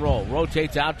 Jerebko, pick and roll,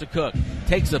 rotates out to Cook.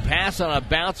 Takes a pass on a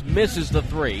bounce, misses the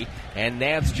 3, and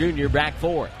Nance Jr. back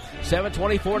for it.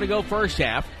 7:24 to go first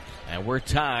half, and we're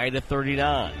tied at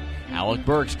 39. Alec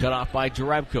Burks cut off by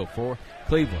Jerebko for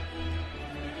Cleveland.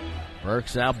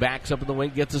 Burks now backs up in the wing,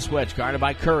 gets a switch, guarded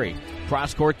by Curry.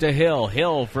 Cross court to Hill.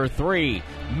 Hill for 3.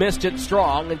 Missed it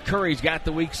strong, and Curry's got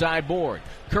the weak side board.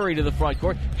 Curry to the front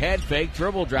court. Head fake,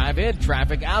 dribble drive, in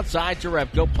traffic, outside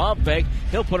Jerebko. Pump fake.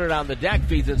 He'll put it on the deck,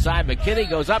 feeds inside. McKinney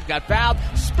goes up, got fouled,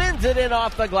 spins it in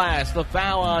off the glass. The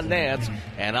foul on Nance,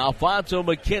 and Alfonso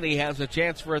McKinney has a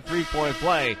chance for a 3-point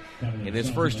play in his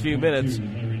first few minutes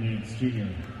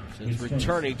since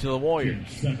returning to the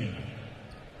Warriors.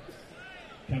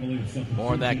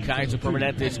 More on that Kaiser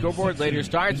Permanente scoreboard. Later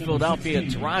starts Philadelphia and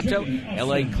Toronto,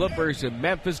 LA Clippers and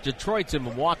Memphis, Detroit's in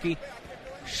Milwaukee,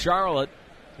 Charlotte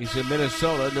is in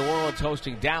Minnesota, New Orleans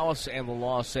hosting Dallas, and the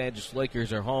Los Angeles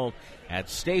Lakers are home at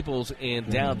Staples in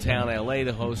downtown LA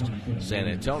to host San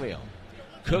Antonio.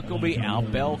 Cook will be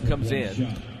out. Bell comes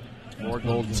in for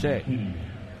Golden State.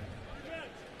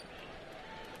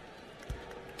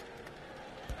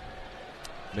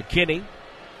 McKinney,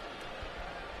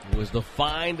 who was the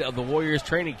find of the Warriors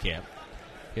training camp,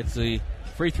 hits the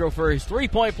free throw for his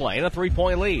 3-point play and a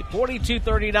 3-point lead,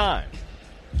 42-39.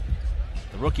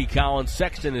 The rookie Colin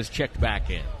Sexton is checked back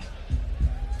in.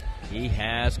 He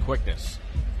has quickness.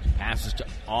 Passes to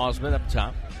Osman up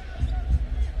top.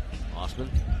 Osman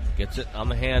gets it on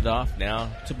the handoff. Now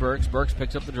to Burks. Burks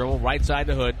picks up the dribble. Right side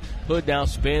to Hood. Hood now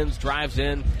spins, drives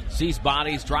in, sees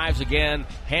bodies, drives again.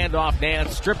 Handoff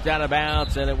Nance, stripped out of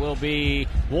bounds, and it will be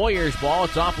Warriors ball.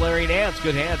 It's off Larry Nance.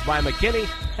 Good hands by McKinney.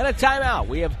 And a timeout.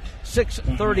 We have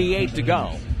 6:38 to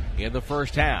go in the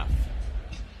first half.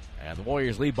 And the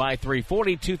Warriors lead by 3,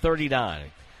 42-39.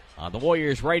 On the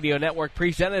Warriors Radio Network,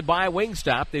 presented by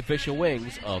Wingstop, the official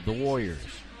wings of the Warriors.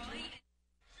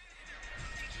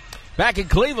 Back in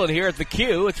Cleveland here at the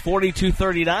Q, it's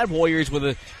 42-39. Warriors with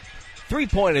a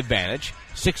 3-point advantage.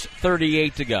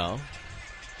 6:38 to go.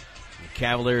 The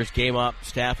Cavaliers game up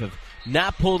staff have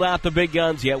not pulled out the big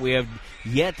guns yet. We have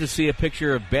yet to see a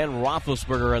picture of Ben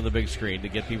Roethlisberger on the big screen to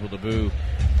get people to boo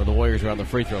for the Warriors around the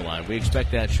free throw line. We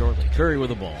expect that shortly. Curry with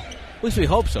the ball. At least we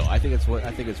hope so. I think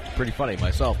it's pretty funny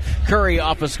myself. Curry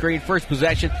off a screen, first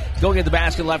possession, going at the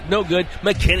basket left, no good.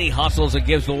 McKinney hustles and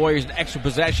gives the Warriors an extra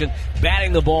possession,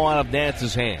 batting the ball out of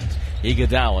Nance's hands.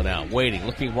 Iguodala now waiting,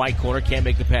 looking right corner, can't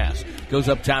make the pass. Goes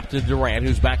up top to Durant,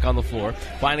 who's back on the floor,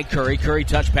 finding Curry. Curry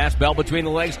touch pass, Bell between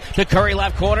the legs to Curry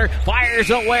left corner,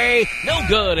 fires away, no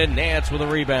good, and Nance with a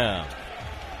rebound.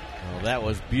 Well, that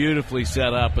was beautifully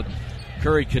set up, but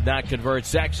Curry could not convert.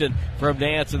 Sexton from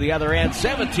Nance to the other end.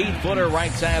 17-footer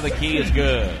right side of the key is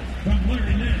good.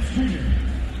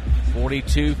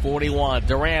 42-41.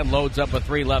 Durant loads up a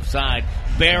 3 left side.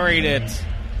 Buried it.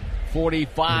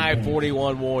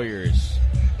 45-41 Warriors.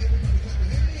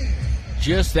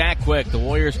 Just that quick. The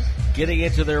Warriors getting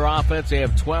into their offense. They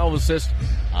have 12 assists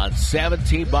on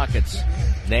 17 buckets.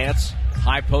 Nance,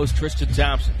 high post, Tristan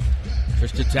Thompson.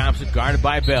 Tristan Thompson guarded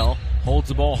by Bell. Holds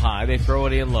the ball high. They throw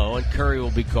it in low, and Curry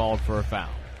will be called for a foul.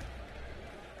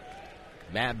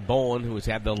 Matt Bowen, who has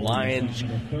had the lion's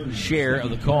share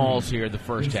of the calls here in the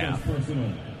first half.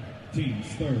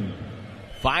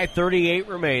 5:38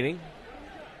 remaining.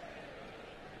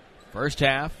 First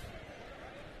half.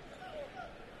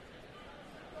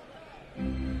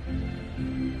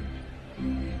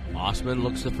 Osman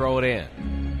looks to throw it in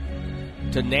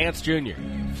to Nance Jr.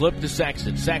 Flip to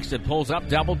Sexton. Sexton pulls up,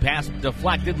 double pass,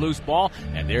 deflected, loose ball,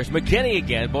 and there's McKinney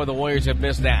again. Boy, the Warriors have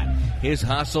missed that. His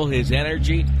hustle, his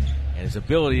energy, and his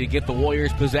ability to get the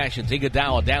Warriors possessions.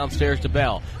 Iguodala downstairs to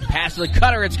Bell. Pass to the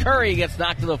cutter. It's Curry. He gets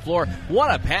knocked to the floor.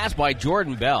 What a pass by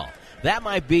Jordan Bell. That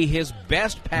might be his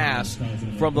best pass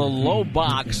from the low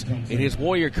box in his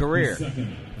Warrior career.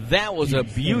 That was a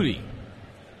beauty.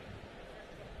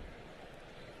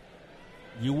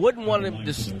 You wouldn't want him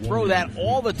to throw that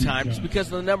all the time just because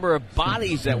of the number of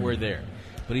bodies that were there.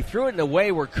 But he threw it in a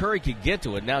way where Curry could get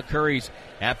to it. Now Curry's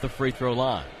at the free throw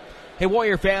line. Hey,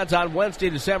 Warrior fans, on Wednesday,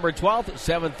 December 12th at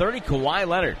 7:30, Kawhi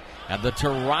Leonard and the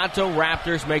Toronto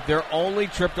Raptors make their only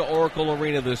trip to Oracle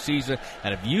Arena this season.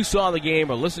 And if you saw the game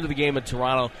or listened to the game in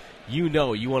Toronto, you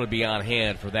know you want to be on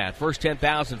hand for that. First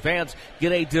 10,000 fans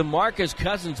get a DeMarcus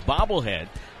Cousins bobblehead.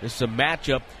 This is a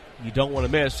matchup you don't want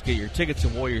to miss. Get your tickets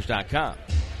at Warriors.com.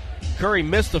 Curry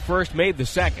missed the first, made the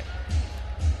second.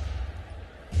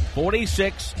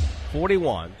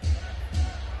 46-41.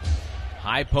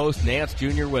 High post, Nance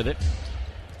Jr. with it.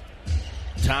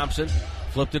 Thompson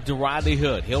flipped it to Rodney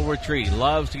Hood. He'll retreat. He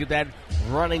loves to get that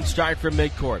running start from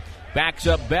midcourt. Backs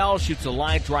up Bell, shoots a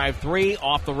line drive three,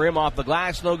 off the rim, off the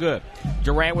glass, no good.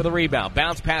 Durant with a rebound.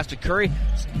 Bounce pass to Curry,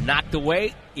 knocked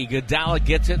away. Iguodala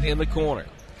gets it in the corner.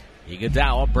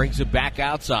 Iguodala brings it back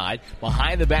outside.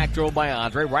 Behind the back throw by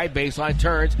Andre. Right baseline,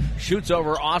 turns, shoots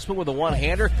over Osman with a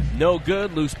one-hander. No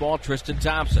good. Loose ball, Tristan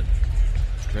Thompson.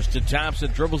 Tristan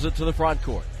Thompson dribbles it to the front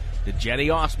court. To Jetty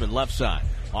Osman, left side.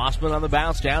 Osman on the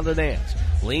bounce, down to Nance.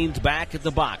 Leans back at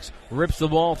the box. Rips the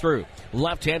ball through.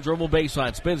 Left-hand dribble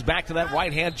baseline. Spins back to that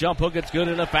right-hand jump hook. It's good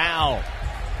and a foul.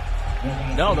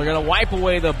 No, they're going to wipe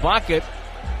away the bucket.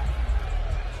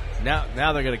 Now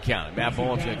they're going to count it. Matt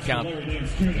Bowen's going to count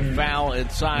the foul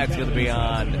inside. It's going to be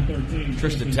on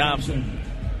Tristan Thompson.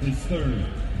 His third,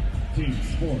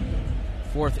 team's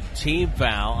fourth team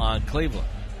foul on Cleveland.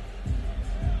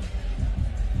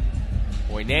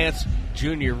 Boy, Nance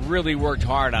Jr. really worked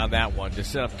hard on that one to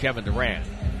set up Kevin Durant.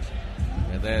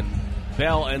 And then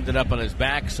Bell ended up on his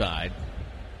backside.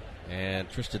 And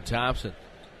Tristan Thompson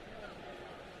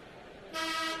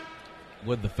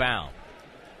with the foul.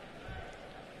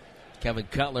 Kevin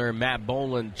Cutler and Matt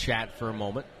Boland chat for a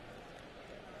moment.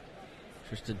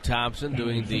 Tristan Thompson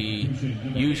doing the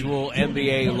usual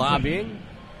NBA lobbying.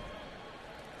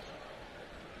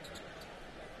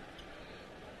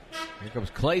 Here comes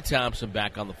Klay Thompson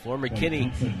back on the floor.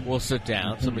 McKinney will sit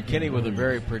down. So McKinney with a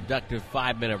very productive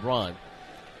 5-minute run.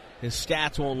 His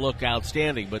stats won't look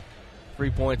outstanding, but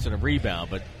 3 points and a rebound.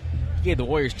 But he gave the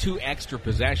Warriors 2 extra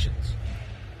possessions.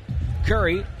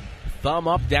 Curry, thumb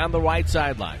up down the right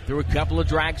sideline. Through a couple of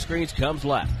drag screens, comes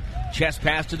left. Chest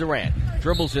pass to Durant.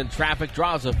 Dribbles in traffic,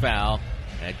 draws a foul.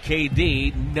 And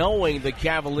KD, knowing the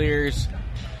Cavaliers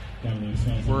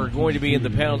were going to be in the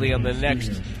penalty on the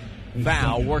next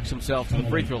foul, works himself to the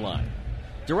free throw line.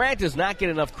 Durant does not get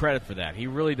enough credit for that. He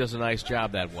really does a nice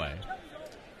job that way.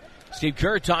 Steve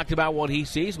Kerr talked about what he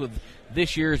sees with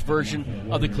this year's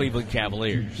version of the Cleveland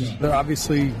Cavaliers. They're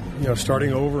obviously,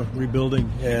 starting over,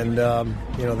 rebuilding, and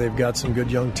they've got some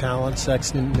good young talent.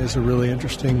 Sexton is a really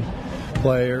interesting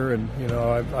player, and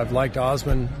I've liked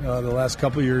Osman the last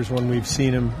couple of years when we've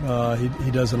seen him.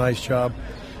 He does a nice job.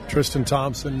 Tristan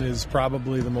Thompson is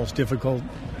probably the most difficult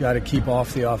guy to keep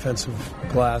off the offensive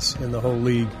glass in the whole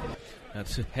league.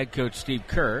 That's head coach Steve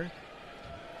Kerr.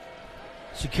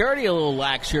 Security a little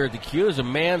lax here at the Q. There's a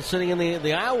man sitting in the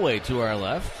aisleway to our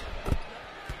left.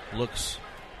 Looks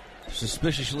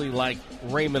suspiciously like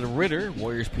Raymond Ritter,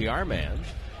 Warriors PR man.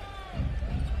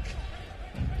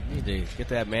 Need to get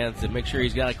that man to make sure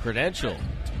he's got a credential.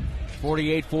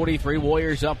 48-43,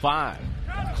 Warriors up 5.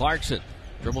 Clarkson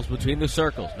dribbles between the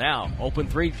circles. Now, open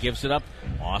three, gives it up.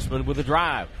 Osman with a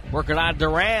drive. Working on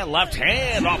Durant. Left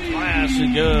hand off glass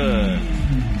and good.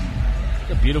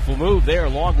 A beautiful move there.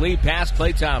 Long lead pass,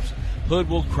 Klay Thompson. Hood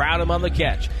will crowd him on the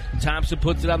catch. Thompson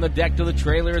puts it on the deck to the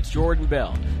trailer. It's Jordan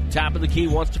Bell. Top of the key,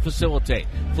 wants to facilitate.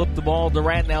 Flip the ball,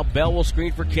 Durant. Now Bell will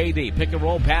screen for KD. Pick and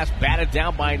roll pass, batted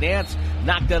down by Nance.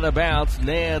 Knocked out of bounds.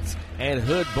 Nance and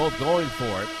Hood both going for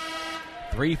it.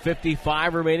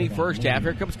 3:55 remaining first half.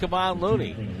 Here comes Kevon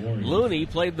Looney. Looney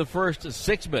played the first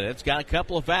 6 minutes, got a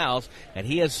couple of fouls, and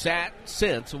he has sat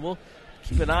since. And we'll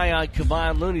keep an eye on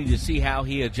Kevon Looney to see how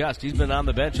he adjusts. He's been on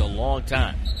the bench a long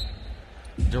time.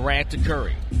 Durant to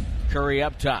Curry. Curry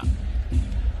up top.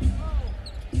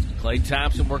 Klay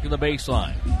Thompson working the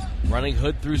baseline. Running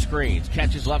Hood through screens.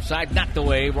 Catches left side, knocked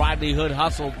away. Rodney Hood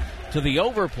hustled to the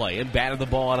overplay and batted the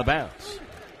ball out of bounds.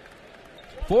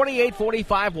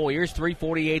 48-45 Warriors,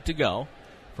 3:48 to go.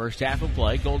 First half of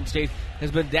play. Golden State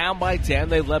has been down by 10.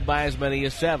 They've led by as many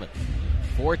as 7.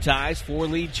 4 ties, 4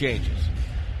 lead changes.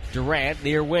 Durant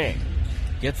near wing.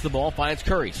 Gets the ball, finds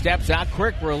Curry. Steps out,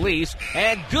 quick release,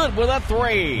 and good with a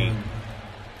 3.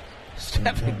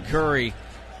 Stephen Curry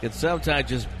can sometimes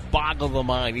just boggle the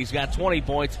mind. He's got 20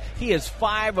 points. He is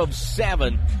 5 of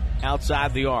 7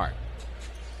 outside the arc.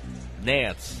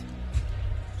 Nance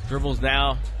dribbles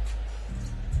now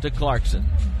to Clarkson,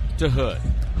 to Hood.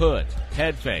 Hood,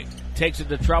 head fake, takes it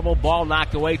to trouble, ball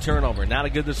knocked away, turnover. Not a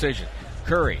good decision.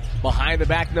 Curry, behind the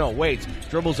back, no, waits,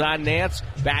 dribbles on Nance,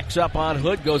 backs up on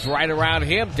Hood, goes right around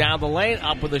him, down the lane,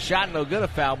 up with a shot, no good, a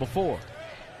foul before.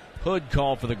 Hood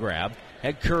called for the grab,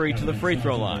 and Curry to the free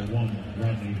throw line.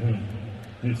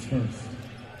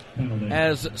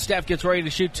 As Steph gets ready to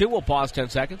shoot 2, we'll pause 10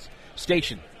 seconds.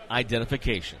 Station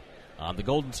identification on the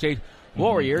Golden State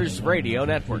Warriors Radio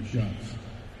Network.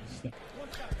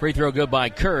 Free throw good by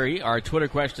Curry. Our Twitter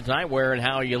question tonight, where and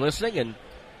how are you listening?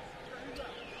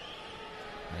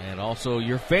 And also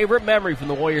your favorite memory from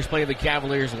the Warriors playing the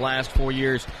Cavaliers the last 4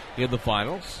 years in the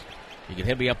finals. You can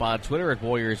hit me up on Twitter at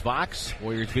WarriorsVox,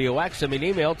 WarriorsVox. Send me an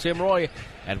email,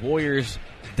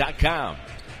 timroy@warriors.com.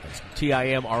 That's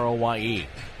TIMROYE.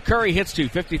 Curry hits 2,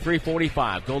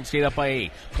 53-45. Golden State up by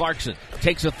 8. Clarkson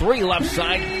takes a 3 left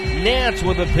side. Nance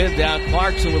with a pin down.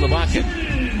 Clarkson with a bucket.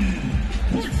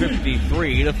 It's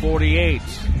 53-48.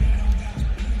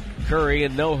 Curry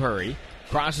in no hurry.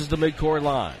 Crosses the midcourt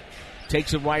line.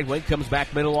 Takes it right wing. Comes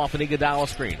back middle off an Iguodala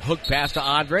screen. Hook pass to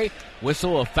Andre.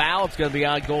 Whistle, a foul. It's going to be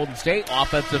on Golden State.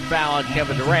 Offensive foul on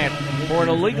Kevin Durant for an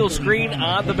illegal screen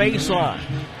on the baseline.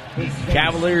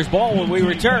 Cavaliers ball when we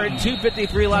return.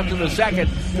 2:53 left in the second.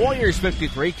 Warriors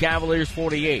 53, Cavaliers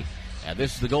 48. And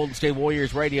this is the Golden State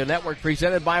Warriors Radio Network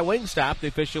presented by Wingstop, the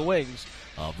official wings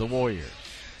of the Warriors.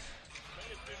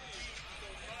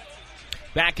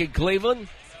 Back in Cleveland,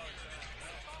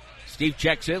 Steve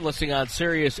checks in, listening on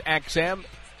Sirius XM.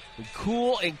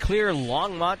 Cool and clear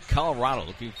Longmont, Colorado.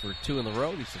 Looking for 2 in the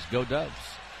road. He says, go Dubs.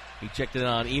 He checked it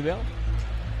on email.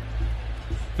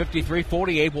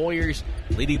 53-48, Warriors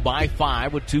leading by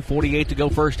 5 with 2:48 to go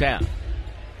first half.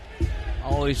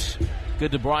 Always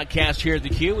good to broadcast here at the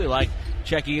Q. We like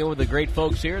checking in with the great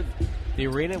folks here at the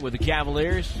arena with the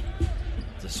Cavaliers.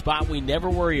 It's a spot we never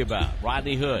worry about.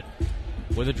 Rodney Hood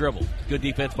with a dribble. Good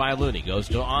defense by Looney. Goes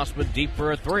to Osman deep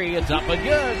for a 3. It's up and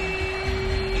good.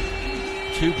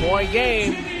 2-point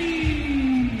game.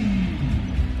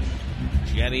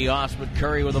 Jenny Osman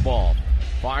Curry with the ball.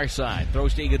 Far side.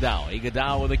 Throws to Iguodala.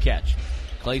 Iguodala with a catch.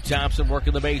 Klay Thompson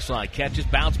working the baseline. Catches,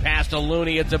 bounce pass to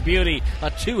Looney. It's a beauty. A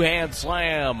 2-hand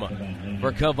slam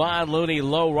for Kevon Looney.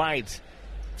 Low right.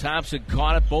 Thompson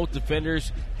caught it. Both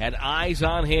defenders had eyes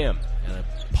on him. And a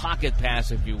pocket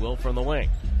pass, if you will, from the wing.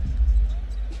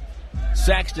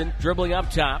 Sexton dribbling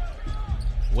up top.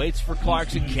 Waits for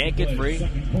Clarkson. Can't get free.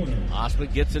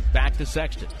 Osman gets it back to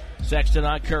Sexton. Sexton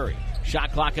on Curry.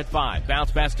 Shot clock at 5.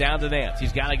 Bounce pass down to Nance.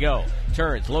 He's got to go.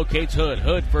 Turns. Locates Hood.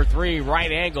 Hood for 3.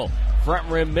 Right angle. Front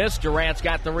rim miss. Durant's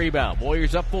got the rebound.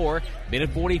 Warriors up 4. Minute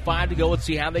 45 to go. Let's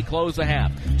see how they close the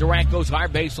half. Durant goes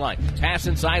hard baseline. Pass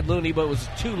inside Looney, but it was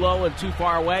too low and too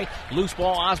far away. Loose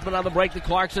ball. Osman on the break to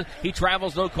Clarkson. He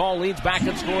travels. No call. Leans back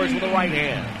and scores with the right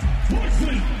hand.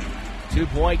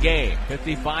 2-point game.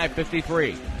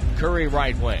 55-53. Curry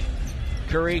right wing.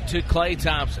 Curry to Klay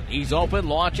Thompson. He's open.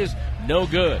 Launches. No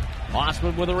good.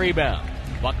 Osman with a rebound.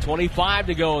 $1:25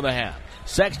 to go in the half.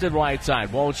 Sexton right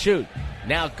side. Won't shoot.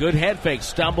 Now good head fake.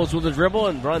 Stumbles with a dribble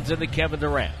and runs into Kevin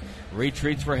Durant.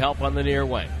 Retreats for help on the near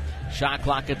wing. Shot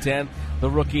clock at 10. The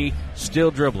rookie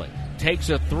still dribbling. Takes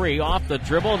a 3 off the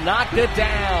dribble. Knocked it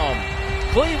down.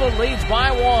 Cleveland leads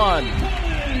by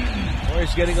 1.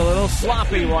 Warriors getting a little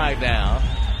sloppy right now.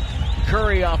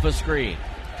 Curry off a screen.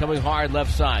 Coming hard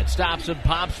left side. Stops and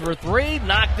pops for 3.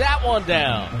 Knocked that one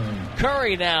down.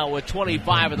 Curry now with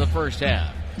 25 in the first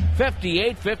half.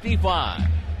 58-55.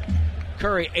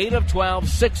 Curry 8 of 12,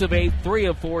 6 of 8, 3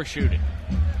 of 4 shooting.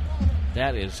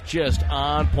 That is just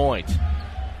on point.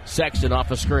 Sexton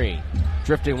off a screen.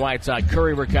 Drifting right side.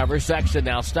 Curry recovers. Sexton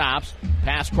now stops.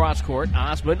 Pass cross court.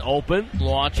 Osman open.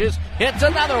 Launches. Hits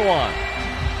another one.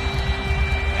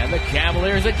 And the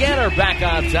Cavaliers again are back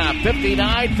on top.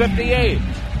 59-58.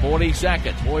 40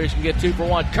 seconds. Warriors can get 2 for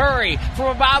 1. Curry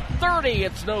from about 30.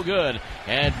 It's no good.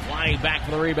 And flying back for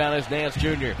the rebound is Nance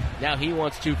Jr. Now he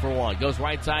wants 2 for 1. Goes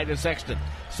right side to Sexton.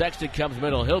 Sexton comes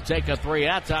middle. He'll take a 3.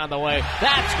 That's on the way.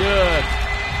 That's good.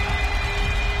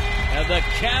 And the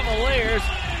Cavaliers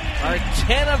are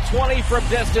 10 of 20 from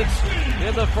distance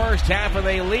in the first half, and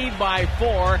they lead by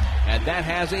 4, and that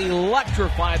has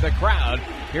electrified the crowd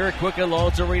here at Quicken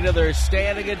Loans Arena. They're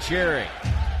standing and cheering.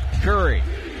 Curry,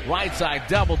 right side,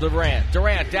 double Durant.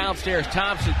 Durant downstairs.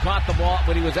 Thompson caught the ball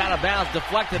when he was out of bounds,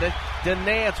 deflected it to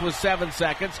Nance with 7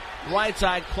 seconds. Right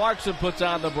side, Clarkson puts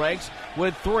on the brakes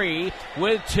with 3,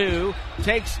 with 2,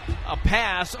 takes a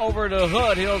pass over to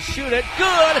Hood. He'll shoot it.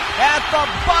 Good at the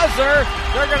buzzer.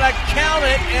 They're going to count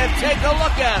it and take a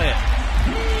look at it.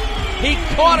 He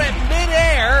caught it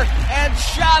midair and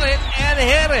shot it and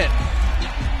hit it.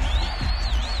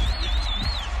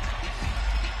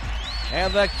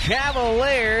 And the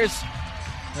Cavaliers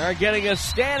are getting a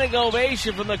standing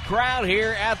ovation from the crowd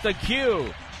here at the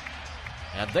Q.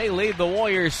 And they lead the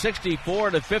Warriors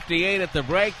 64-58 at the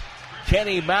break.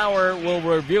 Kenny Bauer will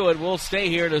review it. We'll stay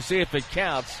here to see if it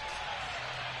counts.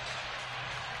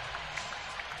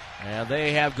 And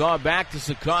they have gone back to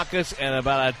Secaucus, and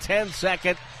about a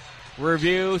 10-second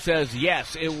review says,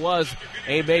 yes, it was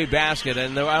a made basket,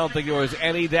 and I don't think there was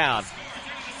any doubt.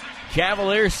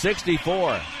 Cavaliers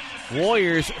 64,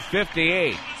 Warriors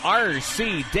 58.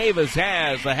 R.C. Davis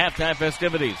has the halftime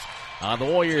festivities on the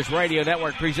Warriors Radio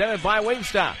Network, presented by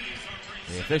Wingstop,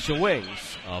 the official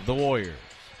wings of the Warriors.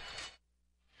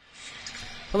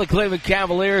 Well, the Cleveland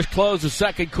Cavaliers close the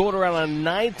second quarter on a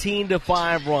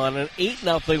 19-5 run, an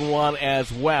 8-0 one as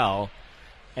well.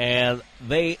 And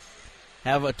they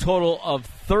have a total of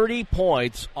 30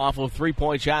 points off of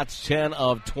three-point shots, 10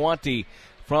 of 20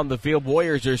 from the field.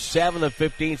 Warriors are 7 of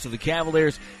 15, so the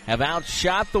Cavaliers have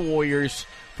outshot the Warriors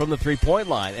from the three-point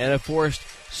line and have forced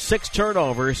 6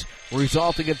 turnovers,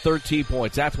 resulting in 13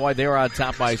 points. That's why they're on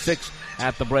top by 6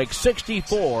 at the break,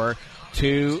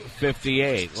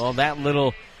 64-58. Well, that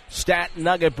little stat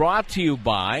nugget brought to you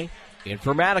by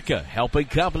Informatica, helping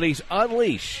companies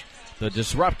unleash the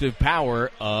disruptive power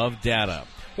of data.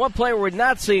 One player we're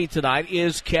not seeing tonight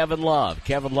is Kevin Love.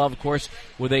 Kevin Love, of course,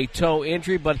 with a toe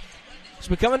injury, but he's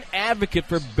become an advocate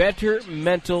for better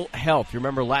mental health. You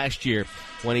remember last year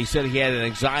when he said he had an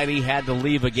anxiety, had to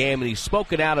leave a game, and he's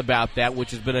spoken out about that,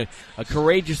 which has been a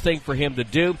courageous thing for him to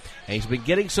do, and he's been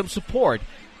getting some support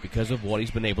because of what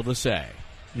he's been able to say.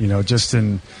 You know, just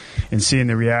in seeing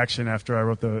the reaction after I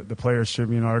wrote the Players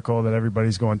Tribune article that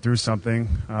everybody's going through something,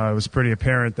 it was pretty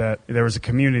apparent that there was a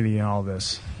community in all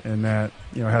this, and that,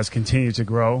 you know, has continued to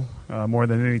grow more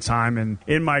than any time. And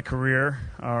in my career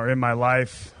or in my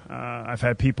life, I've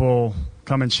had people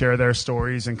come and share their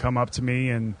stories and come up to me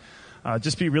and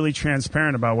just be really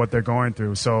transparent about what they're going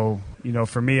through. So, you know,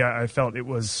 for me, I felt it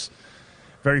was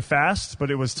very fast, but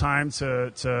it was time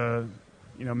to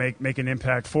you know, make an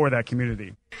impact for that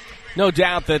community. No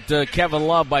doubt that Kevin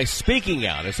Love, by speaking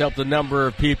out, has helped a number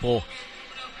of people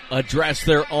address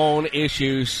their own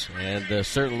issues, and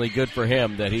certainly good for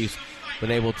him that he's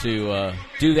been able to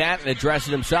do that and address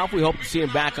it himself. We hope to see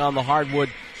him back on the hardwood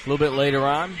a little bit later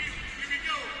on.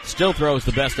 Still throws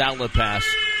the best outlet pass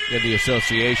in the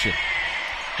association.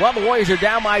 Well, the Warriors are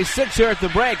down by 6 here at the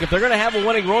break. If they're going to have a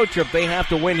winning road trip, they have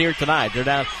to win here tonight. They're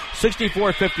down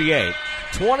 64-58.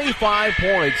 25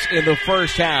 points in the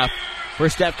first half for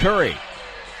Steph Curry.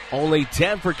 Only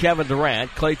 10 for Kevin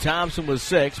Durant. Klay Thompson was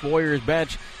 6. Warriors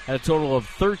bench had a total of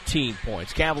 13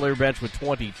 points. Cavalier bench with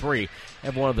 23.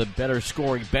 Have one of the better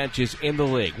scoring benches in the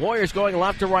league. Warriors going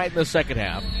left to right in the second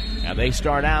half. And they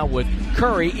start out with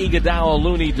Curry, Iguodala,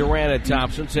 Looney, Durant, and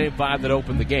Thompson. Same 5 that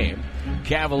opened the game.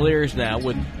 Cavaliers now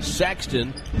with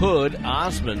Sexton, Hood,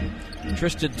 Osman,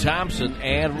 Tristan Thompson,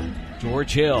 and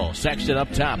George Hill. Sexton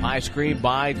up top. High screen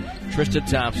by Tristan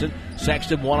Thompson.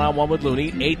 Sexton one-on-one with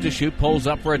Looney. 8 to shoot. Pulls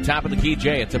up for a top of the key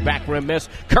J. It's a back rim miss.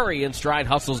 Curry in stride.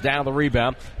 Hustles down the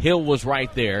rebound. Hill was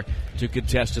right there to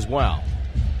contest as well.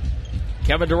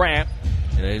 Kevin Durant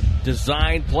in a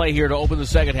designed play here to open the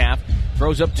second half.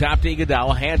 Throws up top to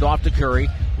Iguodala. Hand off to Curry.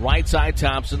 Right side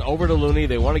Thompson. Over to Looney.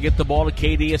 They want to get the ball to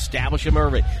KD. Establish him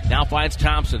Irving. Now finds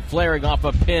Thompson. Flaring off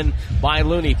a pin by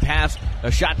Looney. Pass. A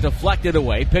shot deflected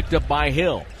away. Picked up by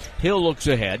Hill. Hill looks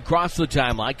ahead. Crosses the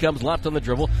timeline. Comes left on the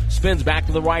dribble. Spins back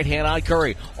to the right hand on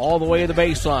Curry. All the way to the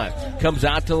baseline. Comes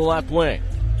out to the left wing.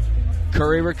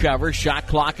 Curry recovers. Shot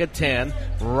clock at 10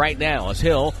 right now as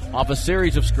Hill off a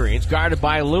series of screens. Guarded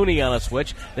by Looney on a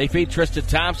switch. They feed Tristan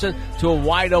Thompson to a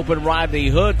wide open Rodney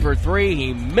Hood for 3.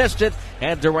 He missed it,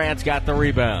 and Durant's got the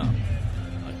rebound.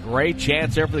 A great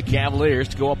chance there for the Cavaliers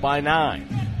to go up by 9.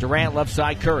 Durant left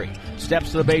side Curry.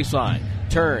 Steps to the baseline.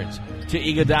 Turns to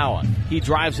Iguodala. He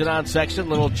drives it on Sexton.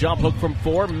 Little jump hook from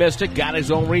 4. Missed it. Got his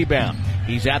own rebound.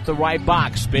 He's at the right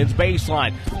box, spins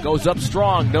baseline, goes up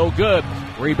strong, no good.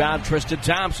 Rebound, Tristan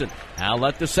Thompson.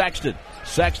 Outlet to Sexton.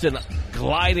 Sexton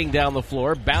gliding down the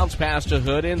floor, bounce pass to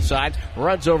Hood inside,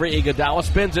 runs over Iguodala,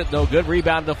 spins it, no good.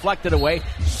 Rebound deflected away,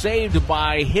 saved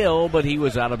by Hill, but he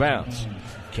was out of bounds.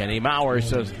 Kenny Maurer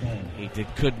says he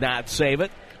could not save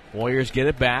it. Warriors get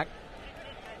it back.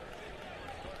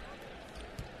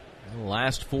 In the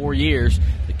last 4 years,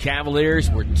 the Cavaliers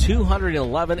were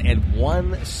 211 and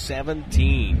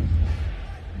 117.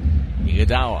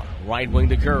 Iguodala, right wing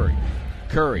to Curry.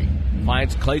 Curry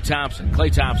finds Klay Thompson.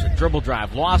 Klay Thompson, dribble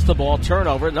drive, lost the ball,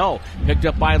 turnover, no. Picked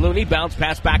up by Looney, bounce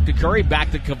pass back to Curry,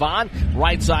 back to Kavan.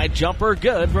 Right side jumper,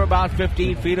 good from about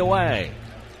 15 feet away.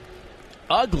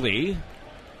 Ugly,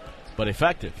 but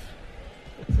effective.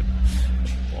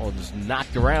 Ball just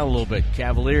knocked around a little bit.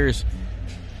 Cavaliers,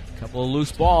 a couple of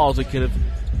loose balls that could have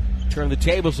turned the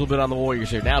tables a little bit on the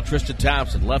Warriors here. Now Tristan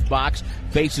Thompson, left box,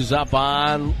 faces up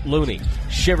on Looney.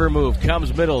 Shiver move,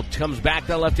 comes middle, comes back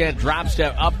to the left hand, drop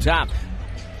step up top.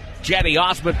 Jetty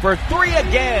Osman for three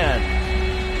again.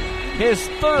 His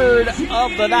third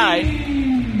of the night.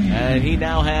 And he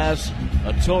now has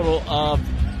a total of,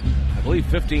 I believe,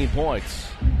 15 points.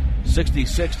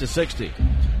 66-60.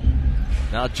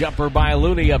 Now jumper by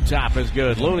Looney up top is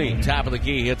good. Looney, top of the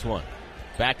key, hits one.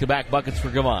 Back-to-back buckets for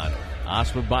Gavon.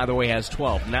 Osman, by the way, has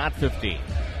 12, not 15.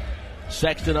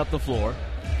 Sexton up the floor.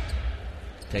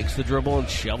 Takes the dribble and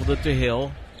shoveled it to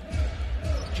Hill.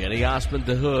 Jenny Osman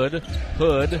to Hood.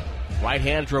 Hood,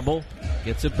 right-hand dribble.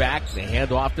 Gets it back. They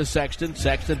hand off to Sexton.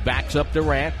 Sexton backs up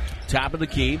Durant. Top of the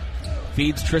key.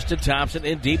 Feeds Tristan Thompson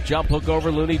in deep. Jump hook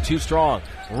over Looney. Too strong.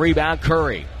 Rebound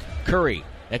Curry. Curry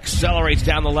accelerates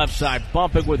down the left side.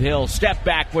 Bumping with Hill. Step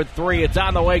back with three. It's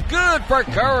on the way. Good for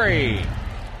Curry.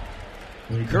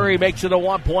 Curry makes it a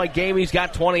 1-point game. He's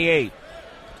got 28.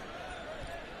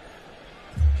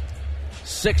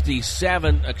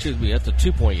 67, excuse me, that's a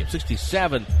 2-point game.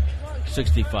 67-65.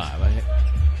 I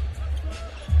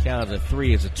counted a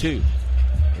 3 as a 2.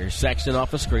 Here's Sexton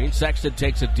off the screen. Sexton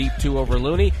takes a deep 2 over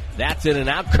Looney. That's in and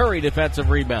out. Curry defensive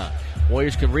rebound.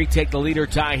 Warriors can retake the lead or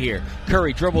tie here.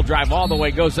 Curry dribble drive all the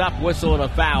way, goes up, whistle and a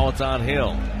foul. It's on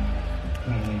Hill.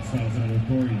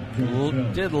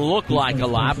 Didn't look like a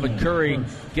lot, but Curry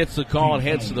gets the call and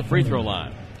heads to the free throw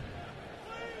line.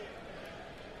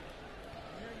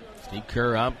 Steve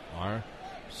Kerr up,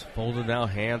 folded now,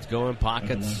 hands go in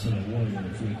pockets.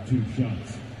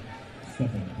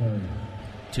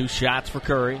 2 shots for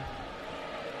Curry.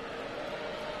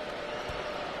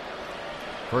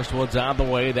 First one's on the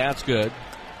way, that's good.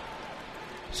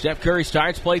 Steph Curry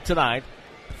starts play tonight.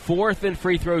 4th in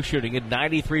free throw shooting at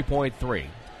 93.3.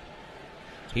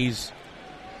 He's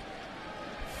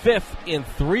 5th in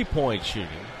 3-point shooting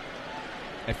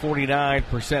at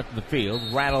 49% from the field.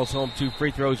 Rattles home 2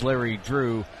 free throws. Larry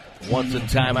Drew wants a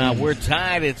timeout. We're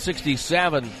tied at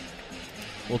 67.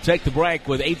 We'll take the break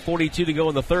with 8:42 to go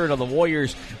in the third on the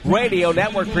Warriors Radio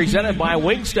Network, presented by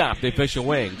Wingstop, the official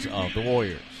wings of the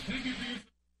Warriors.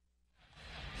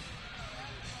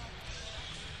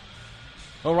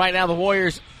 Well, right now the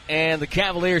Warriors and the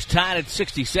Cavaliers tied at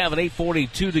 67,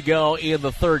 8:42 to go in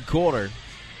the third quarter.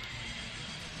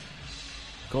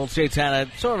 Golden State's had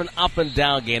a sort of an up and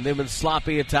down game. They've been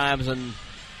sloppy at times and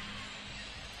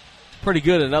pretty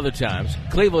good at other times.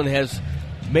 Cleveland has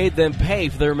made them pay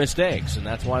for their mistakes, and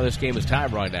that's why this game is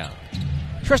tied right now.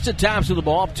 Tristan Thompson the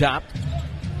ball up top.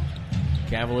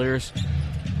 Cavaliers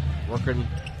working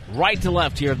right to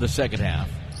left here in the second half.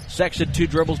 Sexton 2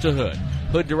 dribbles to Hood.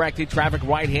 Hood directing traffic,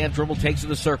 right-hand dribble, takes to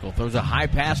the circle. Throws a high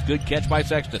pass, good catch by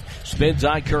Sexton. Spins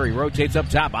on Curry, rotates up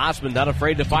top. Osman not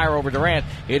afraid to fire over Durant.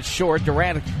 It's short.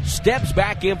 Durant steps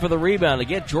back in for the rebound.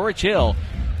 Again, George Hill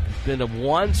has been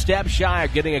 1 step shy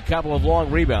of getting a couple of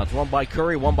long rebounds. One by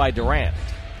Curry, one by Durant.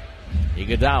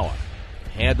 Iguodala.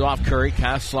 Hand off Curry,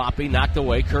 kind of sloppy, knocked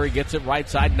away. Curry gets it right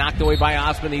side, knocked away by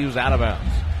Osman. He was out of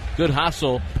bounds. Good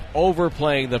hustle,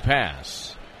 overplaying the pass.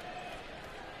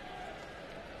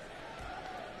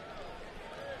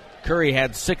 Curry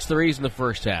had 6 threes in the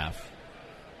first half.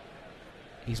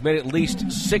 He's made at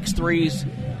least 6 threes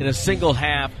in a single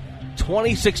half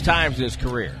 26 times in his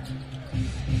career.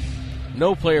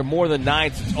 No player more than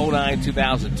 9 since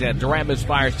 2009-2010. Durant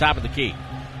misfires top of the key.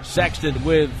 Sexton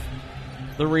with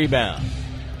the rebound.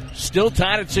 Still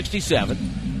tied at 67.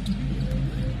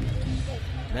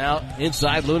 Now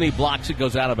inside, Looney blocks it,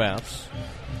 goes out of bounds.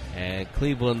 And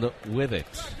Cleveland with it.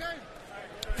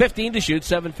 15 to shoot,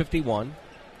 7:51.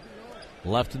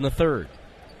 Left in the third.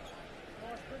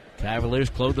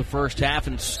 Cavaliers closed the first half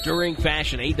in stirring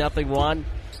fashion. 8-0 run.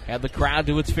 Had the crowd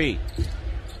to its feet.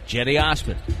 Jetty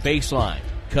Osman, baseline.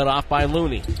 Cut off by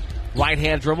Looney.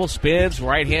 Right-hand dribble, spins,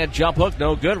 right-hand jump hook,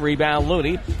 no good. Rebound,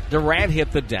 Looney. Durant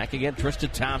hit the deck. Again,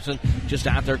 Tristan Thompson just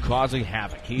out there causing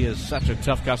havoc. He is such a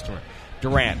tough customer.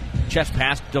 Durant, chest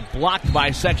pass, blocked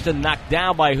by Sexton, knocked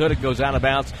down by Hood. It goes out of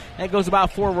bounds and goes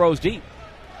about 4 rows deep.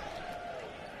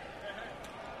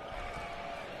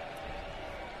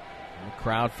 And the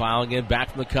crowd filing in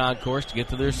back from the concourse to get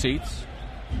to their seats.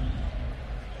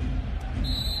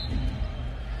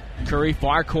 Curry,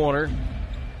 far corner.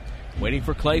 Waiting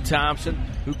for Klay Thompson,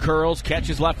 who curls,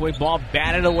 catches left wing ball,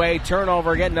 batted away,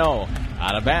 turnover again. No,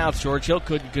 out of bounds. George Hill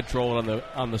couldn't control it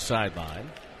on the sideline.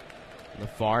 The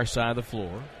far side of the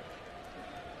floor.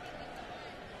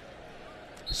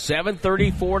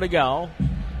 7:34 to go.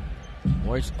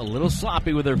 Boys a little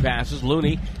sloppy with their passes.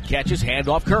 Looney catches,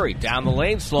 handoff Curry. Down the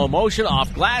lane, slow motion,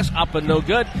 off glass, up and no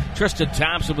good. Tristan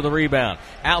Thompson with the rebound.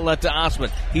 Outlet to Osman.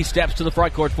 He steps to the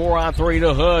front court, 4-on-3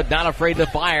 to Hood. Not afraid to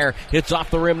fire. Hits off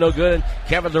the rim, no good.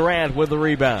 Kevin Durant with the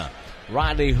rebound.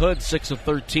 Rodney Hood, 6 of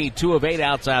 13, 2 of 8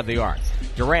 outside the arc.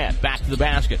 Durant back to the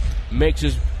basket. Makes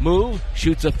his move,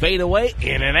 shoots a fadeaway,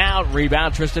 in and out.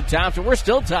 Rebound, Tristan Thompson. We're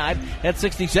still tied at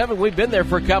 67. We've been there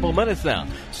for a couple of minutes now.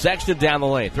 Sexton down the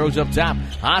lane, throws up top.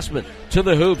 Osman to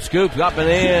the hoop, scoops up and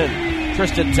in.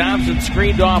 Tristan Thompson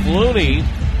screened off Looney.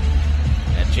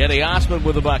 And Jetty Osman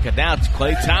with the bucket. Now it's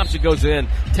Klay Thompson goes in,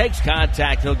 takes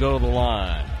contact, he'll go to the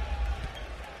line.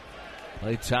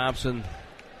 Klay Thompson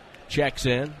checks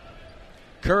in.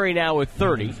 Curry now with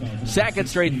 30. Second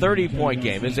straight 30-point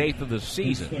game. His 8th of the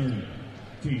season.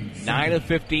 9 of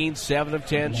 15, 7 of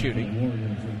 10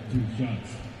 shooting.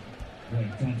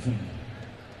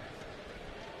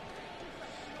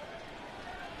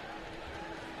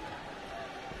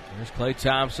 There's Klay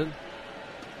Thompson.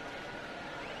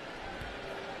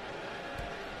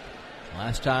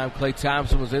 Last time Klay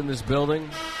Thompson was in this building,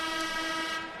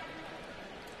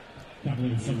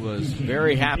 he was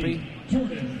very happy.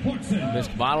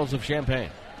 Missed bottles of champagne.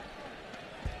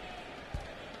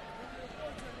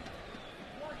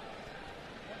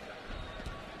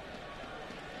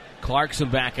 Clarkson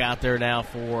back out there now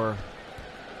for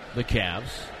the Cavs.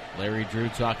 Larry Drew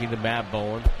talking to Matt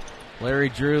Bowen. Larry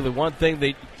Drew, the one thing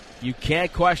that you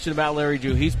can't question about Larry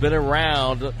Drew, he's been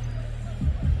around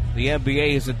the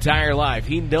NBA his entire life.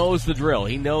 He knows the drill.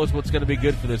 He knows what's going to be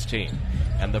good for this team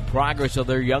and the progress of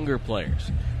their younger players.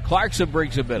 Clarkson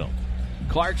brings a middle.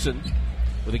 Clarkson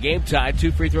with a game tied.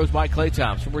 2 free throws by Klay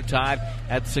Thompson. We're tied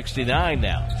at 69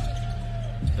 now.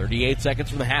 38 seconds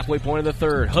from the halfway point of the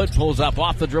third. Hood pulls up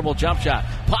off the dribble jump shot.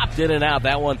 Popped in and out.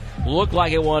 That one looked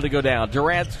like it wanted to go down.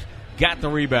 Durant got the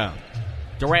rebound.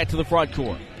 Durant to the front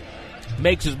court.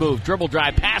 Makes his move. Dribble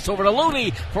drive. Pass over to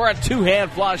Looney for a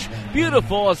 2-hand flush.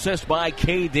 Beautiful assist by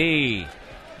KD.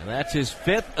 And that's his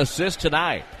 5th assist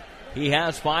tonight. He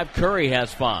has 5. Curry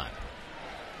has 5.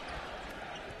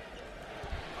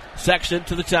 Sexton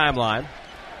to the timeline.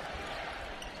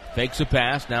 Fakes a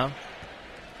pass now.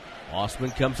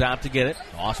 Osman comes out to get it.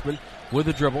 Osman with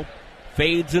the dribble.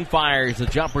 Fades and fires. The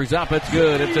jumper's up. It's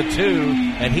good. It's a 2.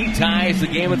 And he ties the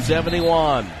game at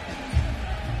 71.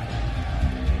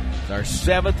 It's our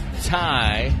 7th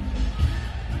tie.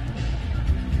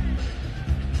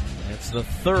 That's the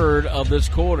 3rd of this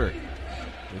quarter.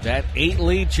 We've had 8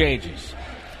 lead changes.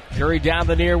 Curry down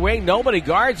the near wing. Nobody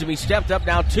guards him. He stepped up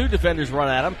now. 2 defenders run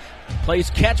at him. Plays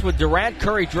catch with Durant.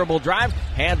 Curry dribble drive.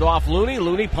 Hand off Looney.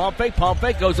 Looney pump fake. Pump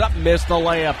fake. Goes up. Missed the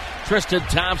layup. Tristan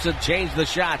Thompson changed the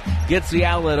shot. Gets the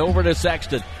outlet over to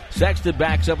Sexton. Sexton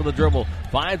backs up with the dribble.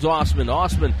 Finds Osman.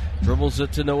 Osman dribbles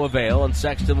it to no avail. And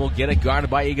Sexton will get it guarded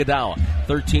by Iguodala.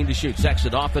 13 to shoot.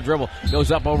 Sexton off the dribble.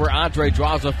 Goes up over Andre.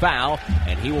 Draws a foul.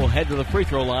 And he will head to the free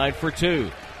throw line for 2.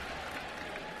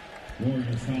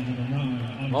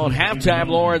 Well, at halftime,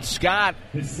 Lawrence Scott,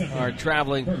 our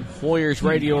traveling Warriors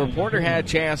radio reporter, had a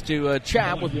chance to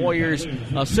chat with Warriors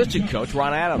assistant coach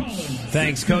Ron Adams.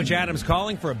 Thanks, Coach Adams,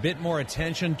 calling for a bit more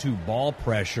attention to ball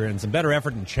pressure and some better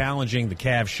effort in challenging the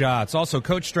Cavs shots. Also,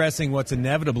 Coach stressing what's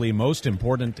inevitably most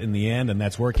important in the end, and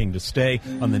that's working to stay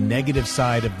on the negative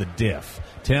side of the diff.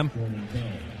 Tim?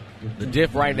 The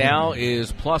diff right now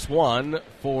is +1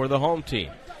 for the home team,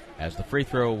 as the free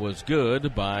throw was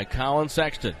good by Colin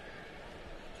Sexton.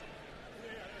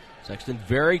 Sexton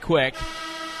very quick,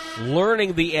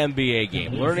 learning the NBA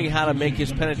game, learning how to make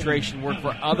his penetration work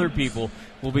for other people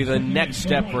will be the next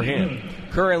step for him.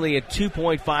 Currently at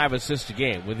 2.5 assists a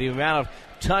game. With the amount of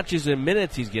touches and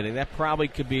minutes he's getting, that probably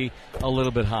could be a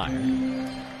little bit higher.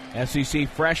 SEC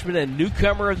freshman and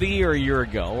newcomer of the year a year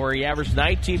ago, where he averaged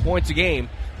 19 points a game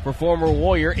for former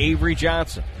Warrior Avery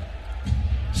Johnson.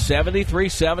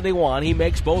 73-71. He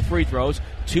makes both free throws.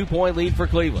 2-point lead for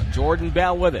Cleveland. Jordan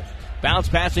Bell with it. Bounce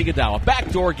pass Iguodala.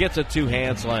 Backdoor gets a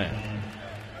two-hand slam.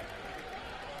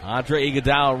 Andre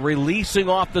Iguodala releasing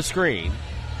off the screen.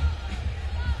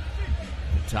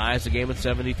 Ties the game at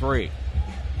 73.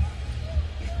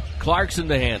 Clarkson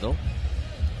to handle.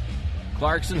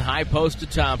 Clarkson high post to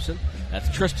Thompson. That's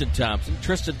Tristan Thompson.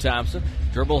 Tristan Thompson,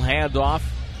 dribble handoff.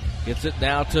 Gets it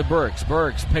now to Burks.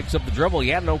 Burks picks up the dribble. He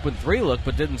had an open three look,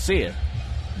 but didn't see it.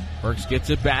 Burks gets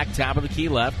it back, top of the key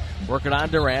left. Working on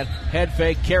Durant. Head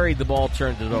fake, carried the ball,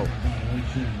 turned it over.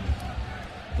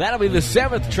 That'll be the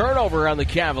 7th turnover on the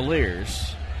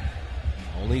Cavaliers.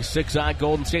 Only 6 on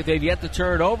Golden State. They've yet to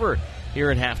turn it over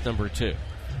here in half number 2.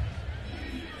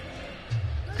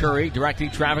 Curry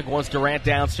directing traffic, wants Durant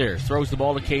downstairs. Throws the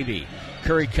ball to KD.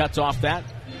 Curry cuts off that.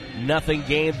 Nothing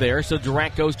gained there, so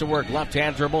Durant goes to work.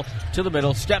 Left-hand dribble to the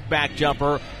middle. Step-back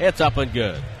jumper. It's up and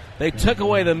good. They took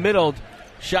away the middle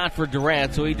shot for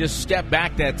Durant, so he just stepped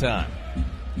back that time.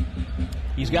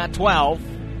 He's got 12.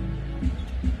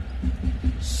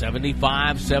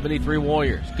 75-73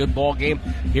 Warriors. Good ball game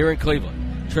here in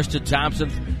Cleveland. Tristan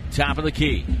Thompson, top of the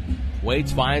key.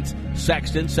 Waits, finds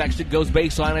Sexton. Sexton goes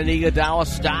baseline and Iguodala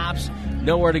stops.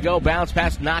 Nowhere to go. Bounce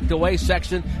pass knocked away.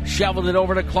 Sexton shoveled it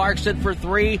over to Clarkson for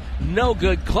 3. No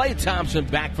good. Klay Thompson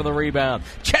back for the rebound.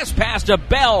 Chest pass to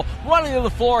Bell. Running to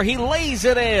the floor. He lays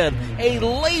it in. A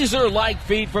laser-like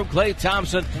feed from Klay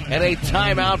Thompson and a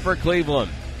timeout for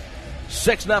Cleveland.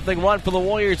 6-0 run for the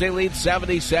Warriors. They lead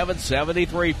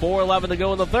 77-73. 4:11 to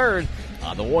go in the third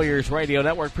on the Warriors Radio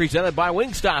Network, presented by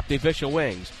Wingstop, the official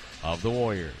wings of the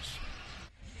Warriors.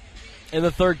 In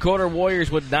the third quarter, Warriors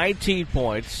with 19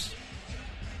 points,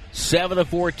 7 of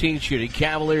 14 shooting.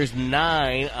 Cavaliers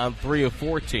 9 on 3 of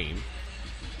 14.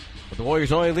 But the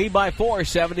Warriors only lead by 4,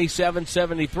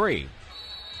 77-73.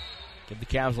 Give the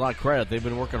Cavs a lot of credit. They've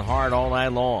been working hard all night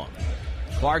long.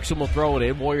 Clarkson will throw it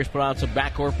in. Warriors put on some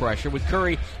backcourt pressure with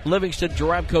Curry, Livingston,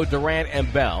 Jerebko, Durant,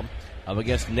 and Bell. Up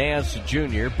against Nance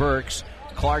Jr., Burks,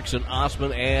 Clarkson,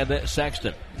 Osman, and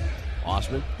Sexton.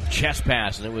 Osman, chest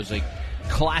pass, and it was a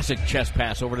classic chest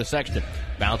pass over to Sexton.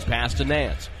 Bounce pass to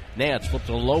Nance. Nance flipped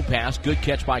a low pass. Good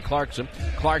catch by Clarkson.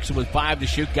 Clarkson with 5 to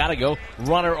shoot. Got to go.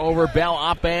 Runner over Bell.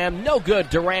 Up and no good.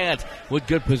 Durant with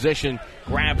good position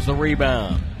grabs the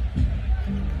rebound.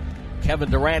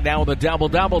 Kevin Durant now with a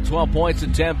double-double. 12 points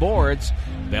and 10 boards.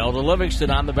 Bell to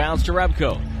Livingston on the bounce to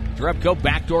Jerebko. Jerebko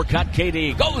backdoor cut.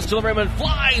 KD goes to the rim and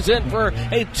flies in for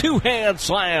a two-hand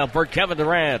slam for Kevin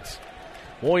Durant.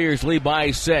 Warriors lead by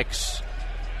 6.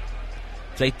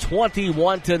 It's a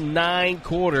 21-9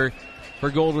 quarter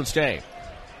for Golden State.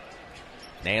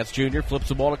 Nance Jr. flips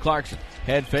the ball to Clarkson.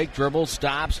 Head fake, dribble,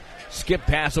 stops. Skip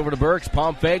pass over to Burks.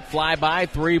 Pump fake, fly by,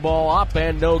 3 ball up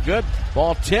and no good.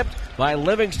 Ball tipped by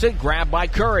Livingston, grabbed by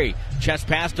Curry. Chest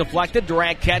pass deflected.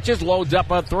 Durant catches, loads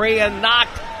up a 3 and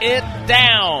knocked it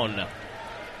down.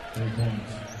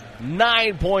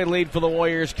 9-point lead for the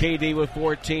Warriors. KD with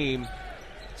 14.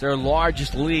 It's their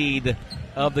largest lead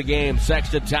of the game.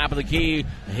 Sexton, top of the key,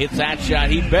 hits that shot.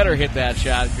 He better hit that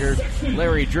shot if you're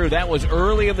Larry Drew. That was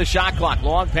early in the shot clock.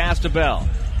 Long pass to Bell.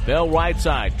 Bell right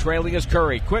side, trailing is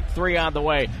Curry. Quick 3 on the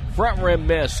way. Front rim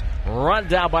miss. Run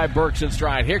down by Burks in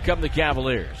stride. Here come the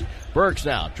Cavaliers. Burks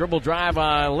now. Dribble drive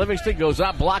on Livingston. Goes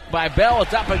up. Blocked by Bell.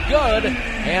 It's up and good.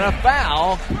 And a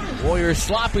foul. Warriors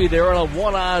sloppy there on a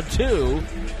 1-on-2.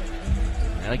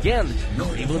 And again,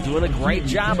 Cleveland doing a great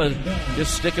job of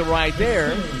just sticking right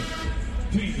there.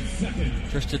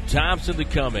 Tristan Thompson to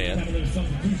come in.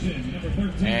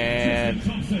 And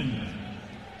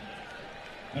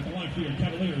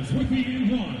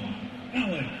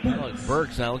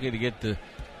Burks now looking to get to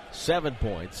 7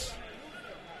 points.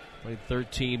 Played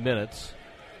 13 minutes.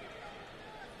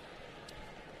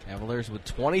 Cavaliers with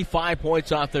 25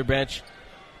 points off their bench.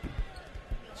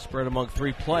 Spread among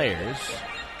 3 players.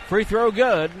 Free throw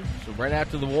good. So right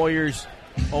after the Warriors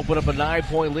open up a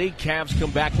 9-point lead, Cavs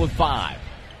come back with 5.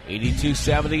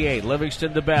 82-78.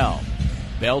 Livingston to Bell.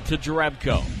 Bell to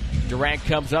Jerebko. Durant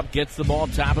comes up, gets the ball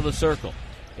top of the circle.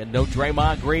 And no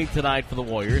Draymond Green tonight for the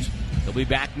Warriors. He'll be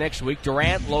back next week.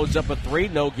 Durant loads up a 3.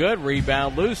 No good.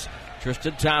 Rebound loose.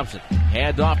 Tristan Thompson.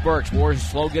 Hand off Burks. Warriors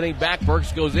slow getting back.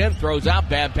 Burks goes in. Throws out.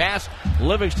 Bad pass.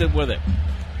 Livingston with it.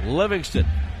 Livingston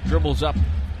dribbles up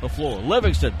the floor.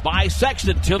 Livingston by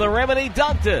Sexton to the rim, and he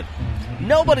dunked it.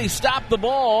 Nobody stopped the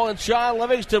ball, and Sean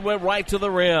Livingston went right to the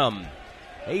rim.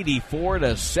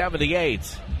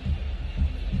 84-78.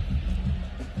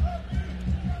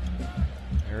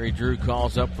 Harry Drew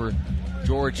calls up for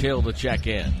George Hill to check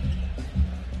in.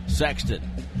 Sexton,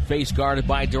 face guarded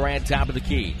by Durant, top of the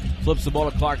key. Flips the ball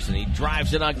to Clarkson. He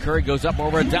drives it on Curry, goes up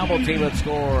over a double team and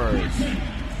scores.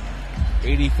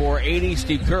 84-80.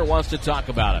 Steve Kerr wants to talk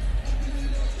about it.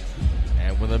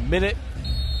 With a minute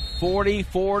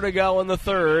 44 to go in the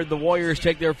third, the Warriors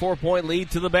take their 4-point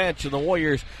lead to the bench. And the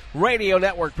Warriors Radio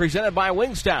Network presented by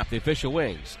Wingstop, the official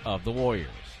wings of the Warriors.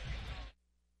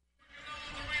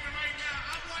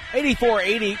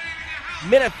 84-80,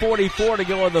 minute 44 to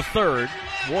go in the third.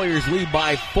 Warriors lead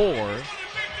by 4,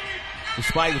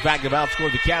 despite the fact they've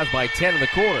outscored the Cavs by 10 in the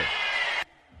quarter.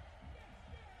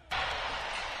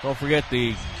 Don't forget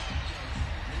the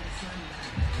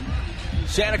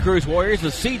Santa Cruz Warriors.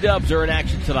 The C-Dubs are in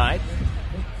action tonight.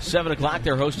 7 o'clock,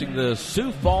 they're hosting the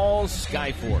Sioux Falls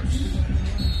Skyforce.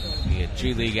 In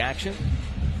G League action.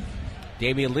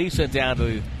 Damian Lee sent down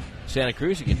to Santa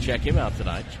Cruz. You can check him out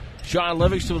tonight. Sean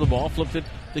Livingston with the ball, flipped it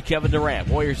to Kevin Durant.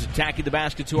 Warriors attacking the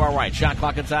basket to our right. Shot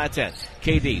clock inside 10.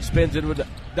 KD spins it with a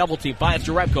double team. Finds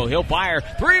Jerebko. He'll fire.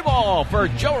 3-ball for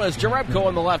Jonas Jerebko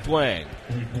in the left wing.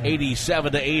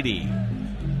 87-80.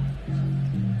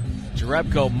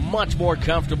 Jerebko much more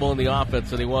comfortable in the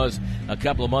offense than he was a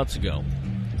couple of months ago.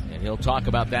 And he'll talk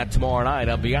about that tomorrow night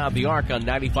on Beyond the Arc on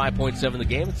 95.7 The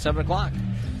Game at 7 o'clock.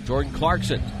 Jordan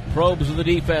Clarkson probes with the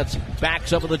defense,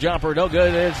 backs up with the jumper, no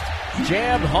good. It's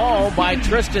jammed home by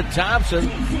Tristan Thompson.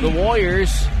 The Warriors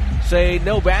say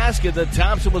no basket, that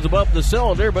Thompson was above the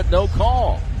cylinder, but no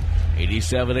call.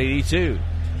 87-82.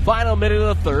 Final minute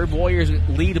of the third, Warriors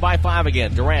lead by 5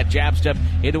 again. Durant jab step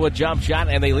into a jump shot,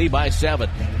 and they lead by 7.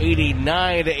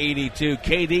 89-82.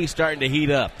 KD starting to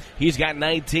heat up. He's got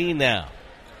 19 now.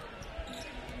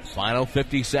 Final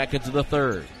 50 seconds of the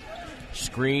third.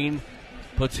 Screen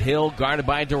puts Hill guarded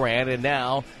by Durant, and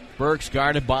now Burks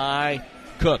guarded by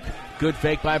Cook. Good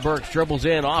fake by Burks. Dribbles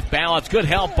in, off balance. Good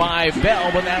help by Bell,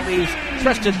 but that leaves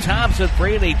Tristan Thompson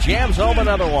free, and he jams home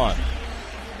another one.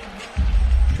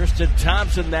 Tristan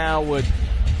Thompson now with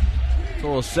a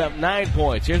total of 9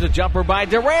 points. Here's a jumper by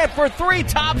Durant for 3.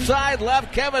 Top side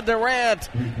left. Kevin Durant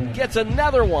gets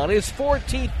another one. His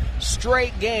 14th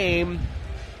straight game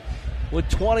with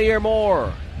 20 or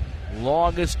more.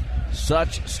 Longest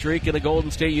such streak in a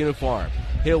Golden State uniform.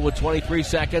 Hill with 23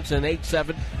 seconds and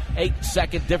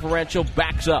 8-second differential,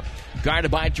 backs up.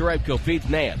 Guarded by Jerebko, feeds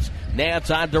Nance.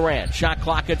 Nance on Durant. Shot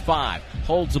clock at 5.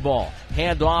 Holds the ball.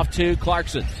 Hand off to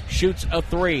Clarkson. Shoots a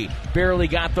 3. Barely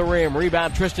got the rim.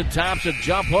 Rebound Tristan Thompson.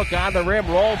 Jump hook on the rim.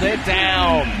 Rolled it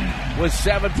down with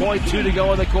 7.2 to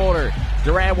go in the quarter.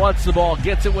 Durant wants the ball.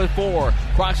 Gets it with 4.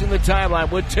 Crossing the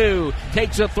timeline with 2.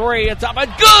 Takes a 3. It's up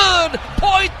and good!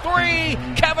 Point 3!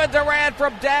 Kevin Durant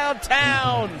from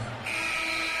downtown.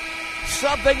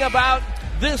 Something about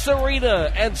this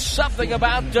arena and something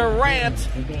about Durant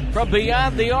from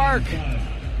beyond the arc.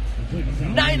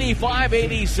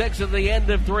 95-86 at the end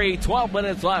of 3. 12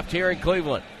 minutes left here in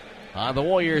Cleveland on the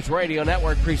Warriors Radio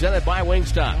Network, presented by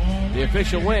Wingstop, the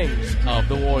official wings of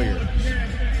the Warriors.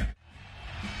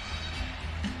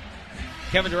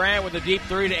 Kevin Durant with a deep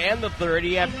 3 to end the third.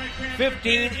 He had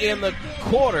 15 in the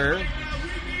quarter.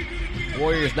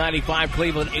 Warriors 95,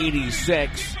 Cleveland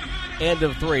 86. End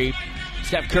of 3.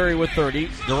 Steph Curry with 30,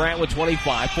 Durant with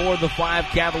 25. 4 of the 5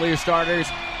 Cavaliers starters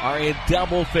are in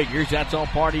double figures. That's all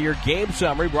part of your game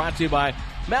summary, brought to you by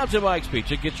Mountain Mike's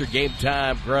Pizza. Get your game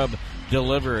time grub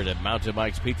delivered at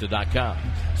mountainmikespizza.com.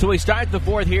 So we start the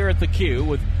fourth here at the Q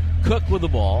with Cook with the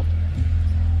ball.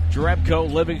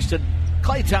 Jerebko, Livingston,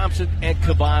 Klay Thompson, and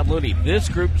Kevon Looney. This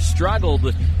group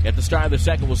struggled at the start of the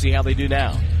second. We'll see how they do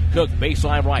now. Cook,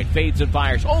 baseline right, fades and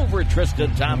fires over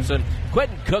Tristan Thompson.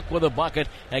 Quentin Cook with a bucket,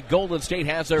 and Golden State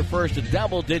has their first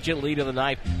double-digit lead of the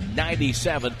night,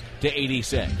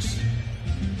 97-86.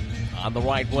 On the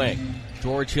right wing,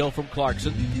 George Hill from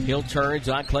Clarkson. Hill turns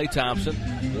on Klay Thompson,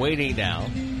 waiting now.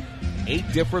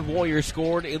 8 different Warriors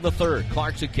scored in the third.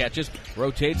 Clarkson catches,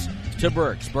 rotates to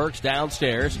Burks. Burks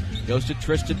downstairs, goes to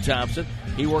Tristan Thompson.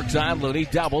 He works on Looney,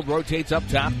 doubled, rotates up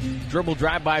top. Dribble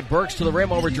drive by Burks to the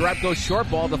rim over Jerebko. Short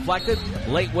ball deflected.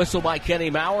 Late whistle by Kenny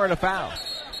Mauer and a foul.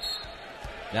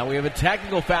 Now we have a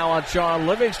technical foul on Sean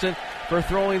Livingston for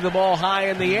throwing the ball high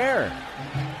in the air.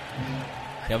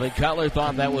 Kevin Cutler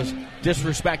thought that was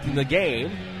disrespecting the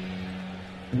game.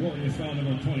 Warriors foul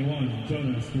number 21,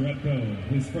 Jonas Jerebko,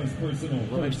 his first personal.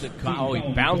 Livingston, he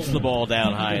bounced the ball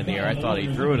down high in the air. I thought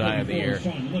he threw it high in the air.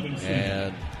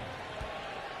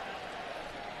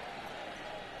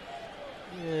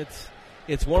 And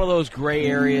it's one of those gray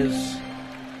areas.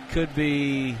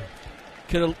 They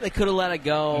could have let it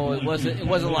go. It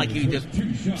wasn't like he just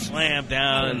slammed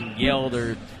down and yelled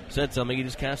or said something. He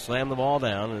just kind of slammed the ball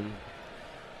down.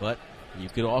 But you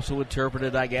could also interpret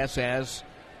it, I guess, as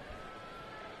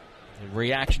in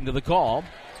reaction to the call.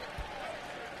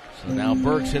 So now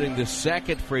Burks hitting the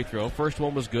second free throw. First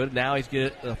one was good. Now he's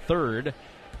getting a third.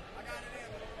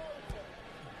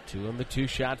 2 on the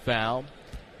 2-shot foul.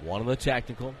 One on the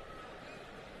technical.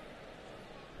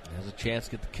 Has a chance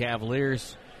to get the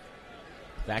Cavaliers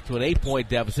back to an 8-point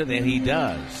deficit, and he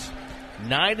does.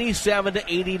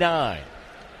 97-89.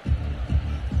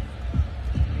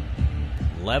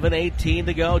 11:18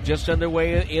 to go, just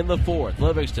underway in the fourth.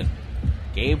 Livingston,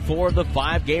 game 4 of the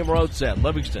 5-game road set.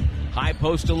 Livingston, high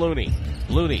post to Looney.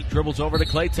 Looney dribbles over to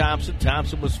Klay Thompson.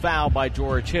 Thompson was fouled by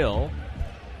George Hill.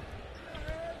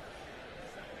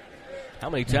 How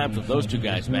many times have those two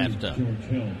guys matched up?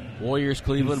 Warriors,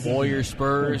 Cleveland, Warriors,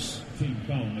 Spurs.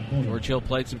 George Hill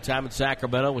played some time in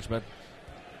Sacramento, which meant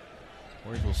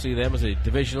Warriors will see them as a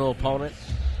divisional opponent.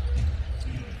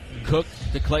 Cook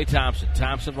to Klay Thompson.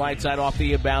 Thompson right side off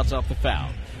the inbounds off the foul.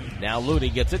 Now Looney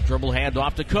gets it. Dribble hand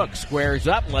off to Cook. Squares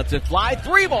up. Lets it fly.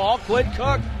 3-ball. Quinn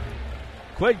Cook.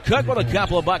 Quinn Cook with a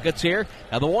couple of buckets here.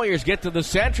 Now the Warriors get to the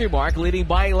century mark, leading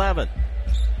by 11.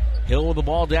 Hill with the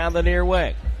ball down the near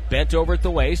wing. Bent over at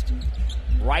the waist.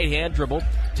 Right hand dribble.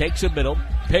 Takes a middle.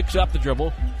 Picks up the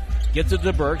dribble. Gets it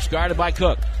to Burks. Guarded by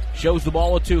Cook. Shows the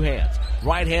ball with two hands.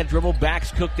 Right hand dribble,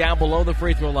 backs Cook down below the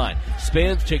free throw line.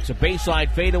 Spins, takes a baseline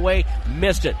fadeaway,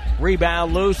 missed it.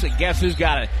 Rebound loose, and guess who's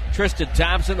got it? Tristan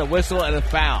Thompson, a whistle and a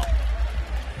foul.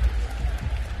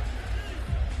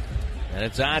 And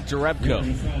it's on Jerebko.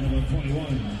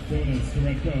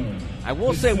 I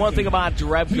will say one thing about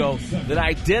Jerebko that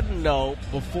I didn't know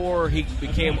before he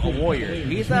became a Warrior.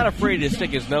 He's not afraid to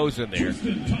stick his nose in there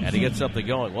and to get something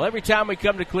going. Well, every time we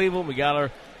come to Cleveland, we got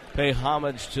to pay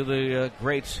homage to the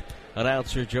great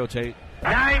announcer Joe Tate.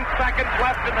 9 seconds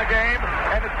left in the game,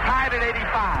 and it's tied at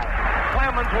 85.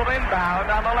 Clemens will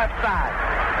inbound on the left side.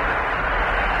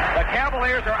 The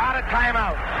Cavaliers are out of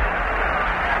timeouts.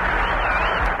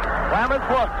 Clemens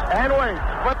looks and waits.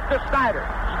 Flips to Snyder.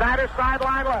 Snyder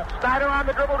sideline left. Snyder on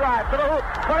the dribble drive to the hoop.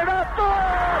 Put it up. Score!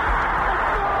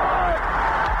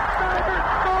 Snyder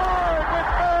scored with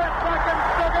 4 seconds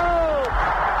to go.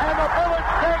 And the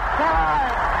Bullets take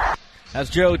time. As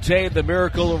Joe Tate, the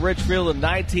miracle of Richfield in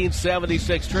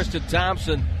 1976. Tristan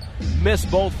Thompson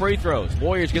missed both free throws.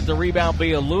 Warriors get the rebound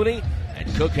via Looney,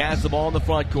 and Cook has the ball in the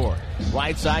front court.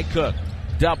 Right side Cook.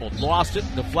 Doubled, lost it,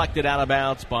 deflected out of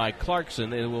bounds by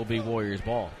Clarkson. It will be Warriors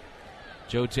ball.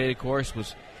 Joe Tate, of course,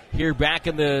 was here back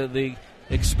in the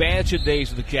expansion days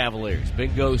of the Cavaliers.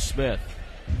 Bingo Smith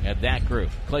and that group.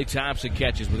 Klay Thompson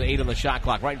catches with 8 on the shot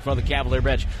clock right in front of the Cavalier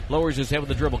bench. Lowers his head with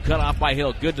the dribble. Cut off by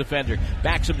Hill. Good defender.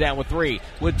 Backs him down with 3,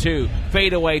 with 2.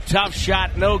 Fade away. Tough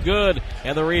shot. No good.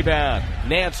 And the rebound.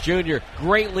 Nance Jr.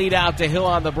 Great lead out to Hill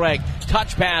on the break.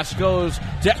 Touch pass goes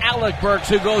to Alec Burks,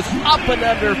 who goes up and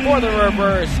under for the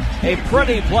reverse. A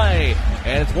pretty play.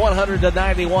 And it's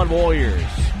 100-91 Warriors.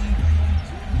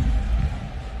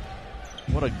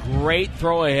 What a great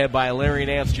throw ahead by Larry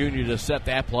Nance Jr. to set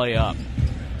that play up.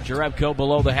 Jerebko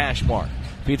below the hash mark.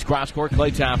 Feeds cross court,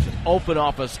 Klay Thompson. Open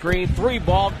off a screen.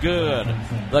 3-ball good.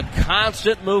 The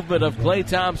constant movement of Klay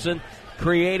Thompson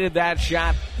created that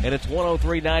shot, and it's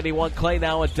 103-91. Klay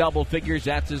now at double figures.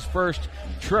 That's his first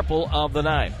triple of the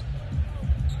night.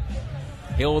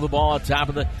 Hill with the ball on top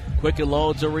of the Quicken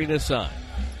Loans Arena sign.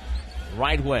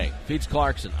 Right wing, feeds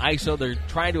Clarkson. ISO, they're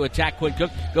trying to attack Quinn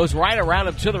Cook. Goes right around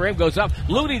him to the rim, goes up.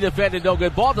 Looney defended, no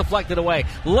good. Ball deflected away.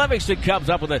 Livingston comes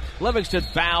up with it. Livingston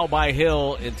foul by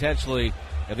Hill intentionally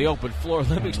in the open floor.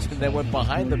 Livingston then went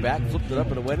behind the back, flipped it up,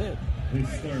 and it went in.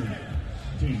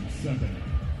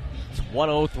 It's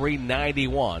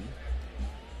 103-91.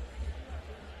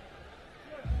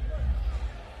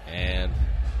 And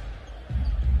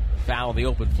foul on the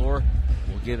open floor.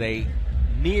 We'll get a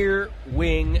near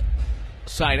wing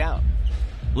side out.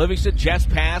 Livingston chest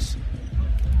pass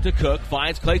to Cook.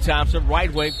 Finds Klay Thompson.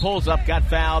 Right wing. Pulls up. Got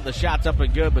fouled. The shot's up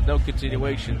and good, but no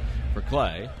continuation for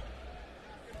Klay.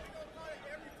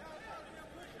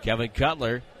 Kevin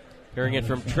Cutler hearing it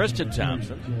from Tristan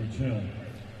Thompson.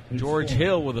 George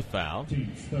Hill with a foul.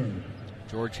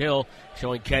 George Hill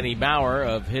showing Kenny Maurer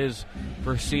of his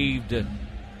perceived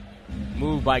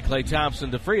move by Klay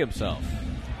Thompson to free himself,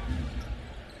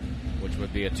 which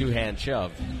would be a two-hand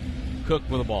shove. Cook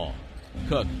with the ball.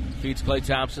 Cook feeds Klay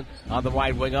Thompson on the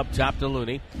right wing up top to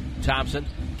Looney. Thompson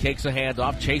takes a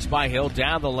handoff, chased by Hill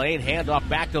down the lane, handoff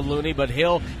back to Looney, but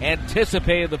Hill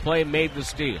anticipated the play, made the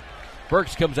steal.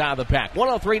 Burks comes out of the pack.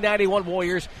 103-91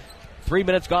 Warriors. 3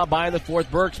 minutes gone by in the fourth.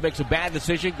 Burks makes a bad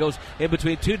decision, goes in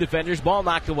between two defenders, ball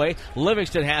knocked away.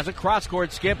 Livingston has it,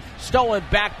 cross-court skip, stolen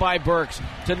back by Burks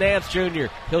to Nance Jr.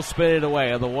 He'll spin it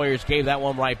away, and the Warriors gave that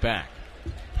one right back.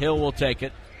 Hill will take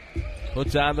it,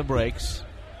 puts on the brakes.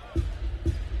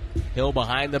 Hill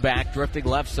behind the back, drifting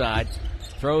left side,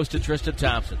 throws to Tristan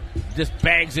Thompson. Just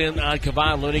bangs in on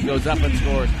Kevon Looney, goes up and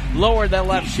scores. Lowered that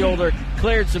left shoulder,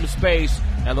 cleared some space,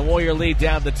 and the Warrior lead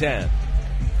down to 10.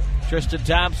 Tristan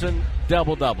Thompson,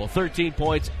 double-double, 13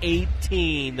 points,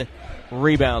 18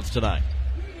 rebounds tonight.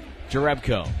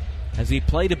 Jerebko, has he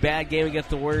played a bad game against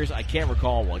the Warriors? I can't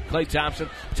recall one. Klay Thompson,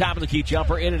 top of the key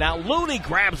jumper, in and out. Looney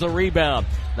grabs the rebound.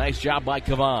 Nice job by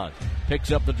Kavan.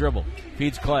 Picks up the dribble,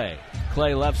 feeds Klay.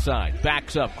 Klay left side,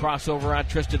 backs up, crossover on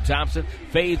Tristan Thompson,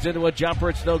 fades into a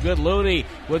jumper, it's no good. Looney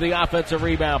with the offensive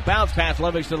rebound, bounce pass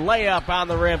Livingston, layup on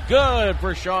the rim, good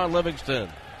for Sean Livingston.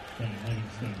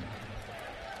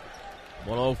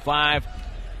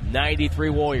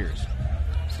 105-93 Warriors.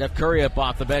 Steph Curry up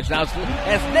off the bench now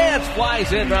as Nance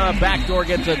flies in, backdoor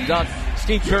gets a dunk.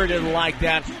 Steve Kerr didn't like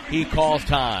that, he calls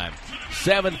time.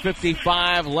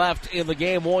 7:55 left in the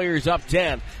game. Warriors up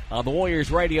 10 on the Warriors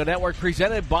Radio Network,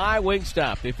 presented by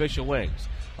Wingstop, the official wings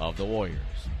of the Warriors.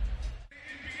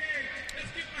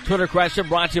 Twitter question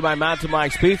brought to you by Mountain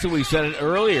Mike's Pizza. We said it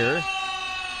earlier.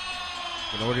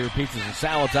 You can order your pizzas and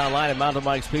salads online at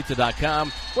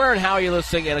mountainmikespizza.com. Where and how are you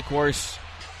listening? And, of course,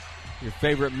 your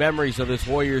favorite memories of this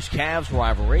Warriors-Cavs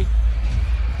rivalry.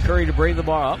 Curry to bring the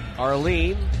ball up.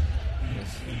 Arlene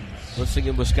listening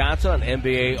in Wisconsin on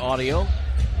NBA Audio.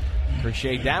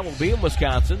 Appreciate that. We'll be in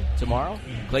Wisconsin tomorrow.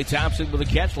 Klay Thompson with a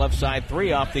catch. Left side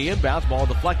three off the inbounds. Ball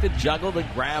deflected, juggled, and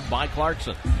grabbed by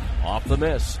Clarkson. Off the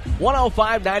miss.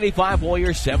 105-95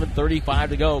 Warriors, 7:35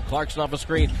 to go. Clarkson off a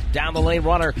screen. Down the lane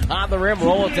runner. On the rim,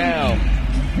 roll it down.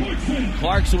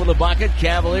 Clarkson with a bucket.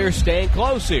 Cavaliers staying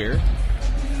close here.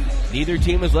 Neither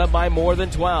team is led by more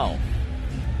than 12.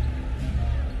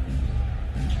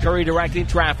 Curry directing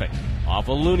traffic. Off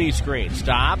a Looney screen.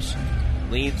 Stops.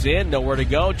 Leans in. Nowhere to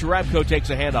go. Jerebko takes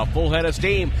a handoff. Full head of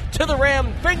steam. To the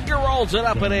rim. Finger rolls it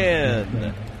up and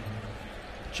in.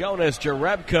 Jonas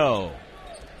Jerebko.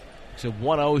 It's a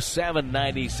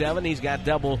 107-97. He's got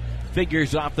double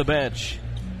figures off the bench.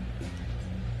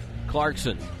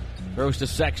 Clarkson throws to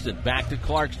Sexton. Back to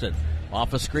Clarkson.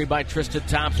 Off a screen by Tristan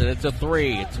Thompson. It's a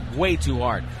three. It's way too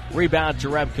hard. Rebound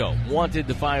Jerebko. Wanted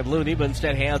to find Looney, but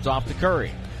instead hands off to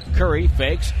Curry. Curry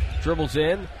fakes. Dribbles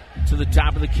in to the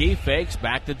top of the key. Fakes.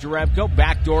 Back to Jerebko.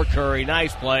 Backdoor Curry.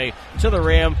 Nice play. To the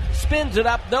rim. Spins it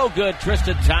up. No good.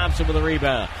 Tristan Thompson with a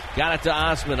rebound. Got it to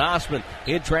Osman. Osman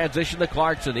in transition to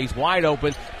Clarkson. He's wide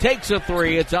open. Takes a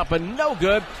three. It's up and no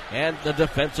good. And the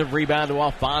defensive rebound to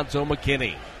Alfonso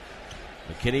McKinney.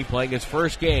 McKinney playing his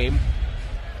first game.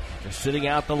 They're sitting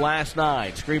out the last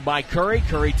 9. Screen by Curry.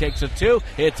 Curry takes a 2.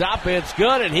 It's up. It's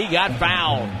good. And he got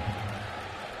fouled.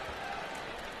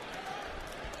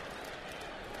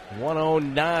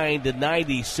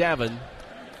 109-97.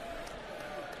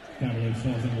 Cavaliers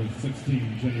falls in with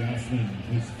 16. Jay Osman,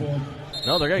 his fourth.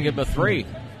 No, they're going to give him a 3.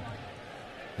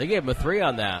 They gave him a 3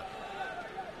 on that.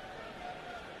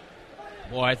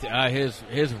 Boy,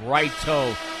 his right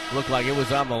toe looked like it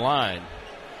was on the line.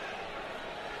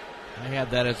 I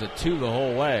had that as a 2 the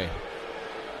whole way.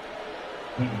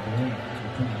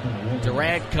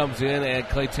 Durant comes in and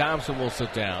Klay Thompson will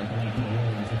sit down.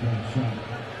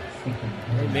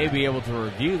 They may be able to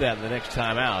review that the next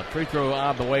time out. Free throw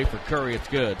on the way for Curry. It's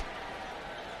good.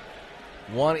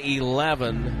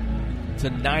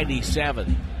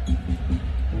 111-97.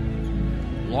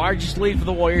 Largest lead for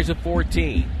the Warriors at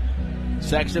 14.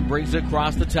 Sexton brings it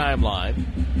across the timeline.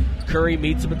 Curry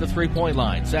meets him at the three-point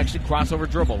line. Sexton crossover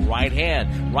dribble. Right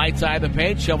hand. Right side of the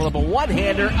paint. Shovel up a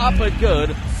one-hander. Up and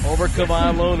good over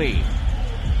Kevon Looney.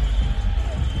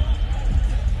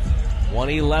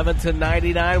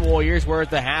 111-99 Warriors. We're at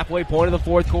the halfway point of the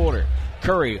fourth quarter.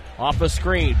 Curry off a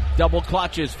screen. Double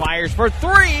clutches. Fires for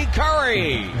 3.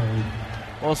 Curry!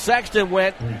 Well, Sexton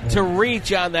went to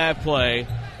reach on that play.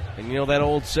 And you know that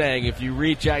old saying, if you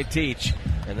reach, I teach.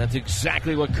 And that's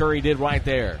exactly what Curry did right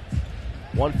there.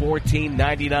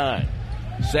 114-99.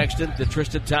 Sexton to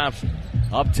Tristan Thompson.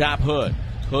 Up top, Hood.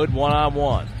 Hood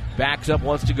one-on-one. Backs up,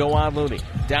 wants to go on Looney.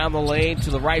 Down the lane to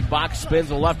the right box, spins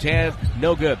the left hand.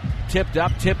 No good. Tipped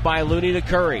up, tipped by Looney to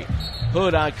Curry.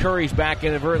 Hood on Curry's back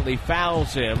inadvertently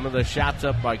fouls him. The shots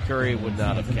up by Curry would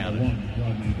not have counted.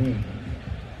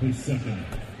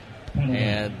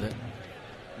 And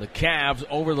the Cavs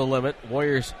over the limit.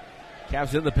 Warriors,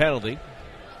 Cavs in the penalty.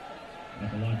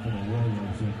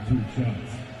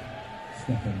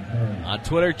 On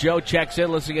Twitter, Joe checks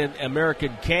in, listening in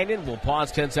American Canyon. We'll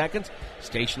pause 10 seconds.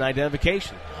 Station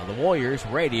identification on the Warriors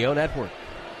Radio Network.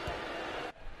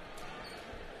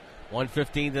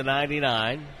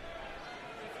 115-99.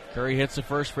 Curry hits the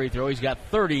first free throw. He's got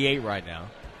 38 right now.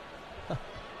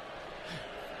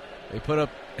 They put up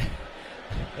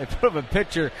a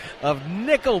picture of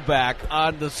Nickelback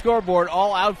on the scoreboard,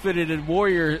 all outfitted in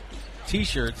Warrior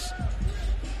T-shirts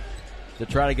to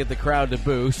try to get the crowd to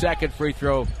boo. Second free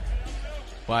throw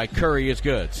by Curry is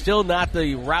good. Still not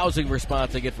the rousing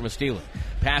response they get from a stealer.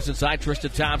 Pass inside,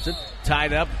 Tristan Thompson,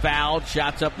 tied up, fouled,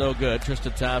 shots up, no good.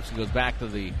 Tristan Thompson goes back to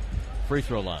the free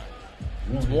throw line.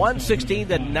 It's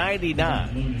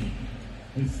 116-99.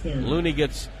 Looney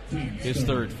gets his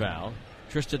third foul.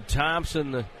 Tristan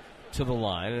Thompson to the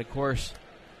line. And, of course,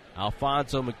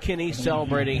 Alfonso McKinney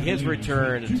celebrating his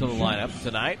return to the lineup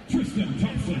tonight.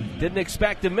 Didn't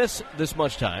expect to miss this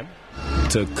much time.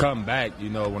 To come back,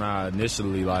 when I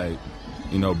initially,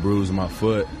 bruised my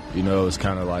foot, it's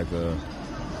kind of like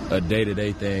a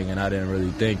day-to-day thing, and I didn't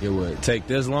really think it would take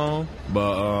this long.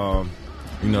 But,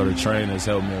 the trainers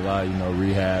helped me a lot,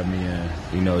 rehab me and,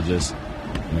 just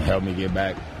help me get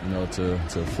back, to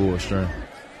full strength.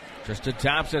 Tristan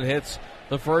Thompson hits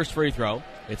the first free throw.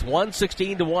 It's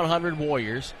 116-100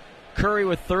 Warriors. Curry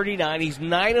with 39. He's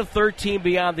 9 of 13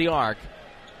 beyond the arc.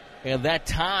 And that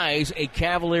ties a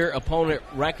Cavalier opponent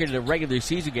record in a regular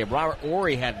season game. Robert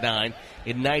Horry had 9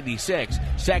 in 96.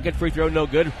 Second free throw, no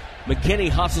good. McKinney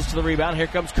hustles to the rebound. Here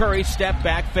comes Curry. Step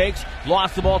back, fakes.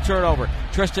 Lost the ball, turnover.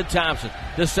 Tristan Thompson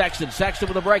to Sexton. Sexton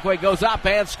with a breakaway, goes up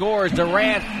and scores.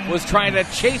 Durant was trying to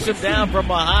chase him down from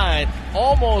behind.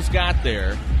 Almost got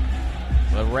there,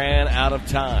 but ran out of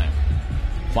time.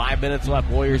 5 minutes left.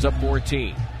 Warriors up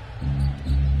 14.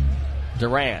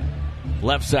 Durant.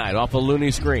 Left side, off the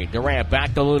Looney screen. Durant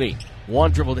back to Looney.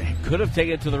 One dribble, could have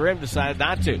taken it to the rim, decided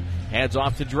not to. Hands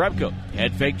off to Jerebko.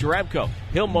 Head fake Jerebko.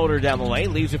 He'll motor down the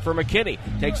lane, leaves it for McKinney.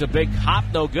 Takes a big hop,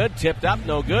 no good. Tipped up,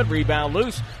 no good. Rebound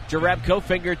loose. Jerebko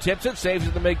fingertips it, saves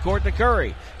it in the midcourt to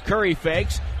Curry. Curry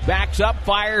fakes, backs up,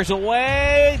 fires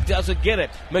away, doesn't get it.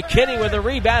 McKinney with the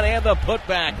rebound and the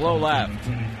putback, low left.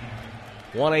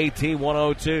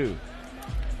 118-102.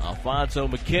 Alfonso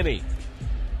McKinney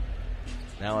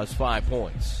now has 5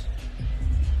 points.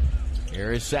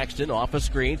 Here is Sexton off a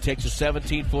screen, takes a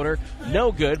 17-footer,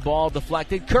 no good, ball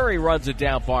deflected. Curry runs it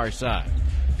down far side.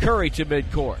 Curry to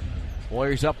midcourt.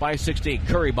 Warriors up by 16.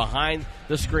 Curry behind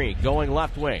the screen, going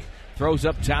left wing. Throws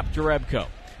up top to Jerebko.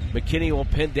 McKinney will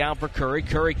pin down for Curry.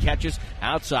 Curry catches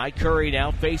outside. Curry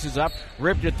now faces up,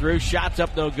 ripped it through, shots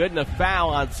up no good, and a foul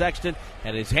on Sexton,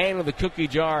 and his hand in the cookie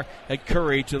jar at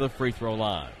Curry to the free throw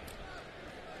line.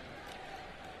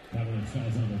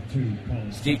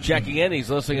 Steve checking in. He's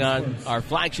listening on our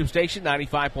flagship station,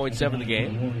 95.7 The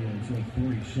Game.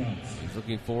 He's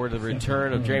looking forward to the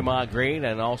return of Draymond Green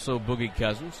and also Boogie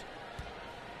Cousins.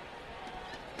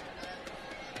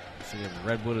 Seeing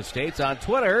Redwood Estates on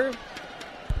Twitter.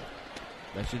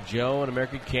 Mentioned Joe in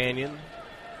American Canyon.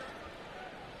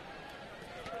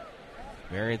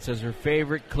 Marion says her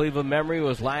favorite Cleveland memory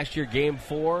was last year, Game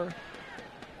 4.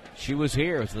 She was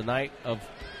here. It was the night of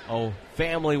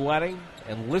family wedding,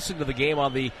 and listen to the game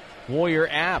on the Warrior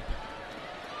app.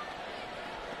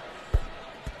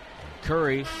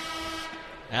 Curry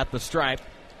at the stripe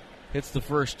hits the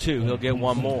first two. He'll get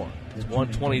one more. It's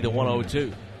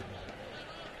 120-102.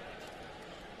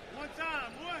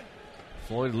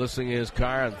 Floyd listening in his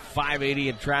car on 580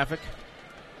 in traffic.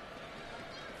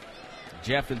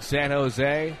 Jeff in San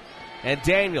Jose. And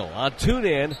Daniel on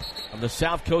TuneIn on the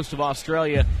south coast of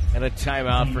Australia, and a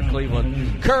timeout for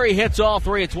Cleveland. Curry hits all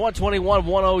three. It's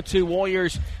 121-102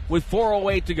 Warriors with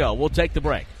 4:08 to go. We'll take the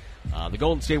break. The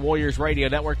Golden State Warriors Radio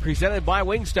Network presented by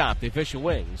Wingstop, the official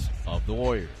wings of the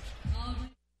Warriors.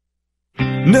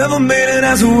 Never made it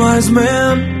as a wise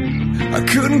man. I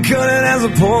couldn't cut it as a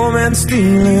poor man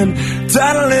stealing.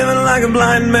 Tired of living like a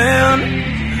blind man.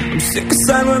 I'm sick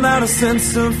aside without a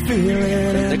sense of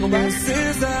feeling. And this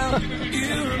is how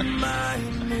you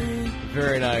remind me.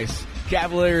 Very nice.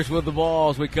 Cavaliers with the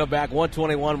ball as we come back.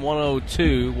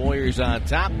 121-102. Warriors on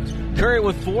top. Curry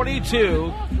with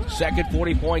 42. Second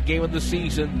 40-point game of the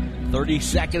season.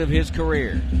 32nd of his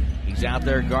career. He's out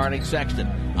there guarding Sexton.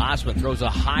 Osman throws a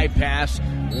high pass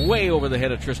way over the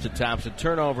head of Tristan Thompson.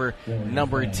 Turnover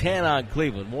number 10 on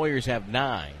Cleveland. Warriors have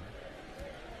 9.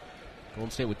 Golden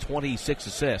State with 26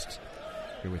 assists.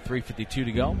 Here with 3:52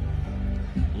 to go.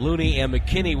 Looney and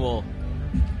McKinney will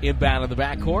inbound in the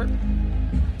backcourt.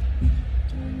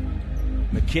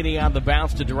 McKinney on the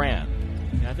bounce to Durant.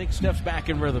 And I think Steph's back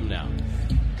in rhythm now.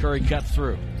 Curry cuts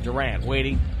through. Durant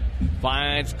waiting.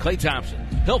 Finds Klay Thompson.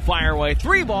 He'll fire away.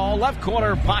 3-ball, left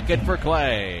corner pocket for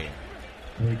Klay.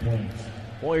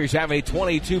 Warriors have a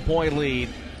 22-point lead.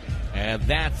 And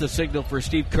that's the signal for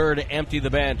Steve Kerr to empty the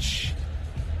bench.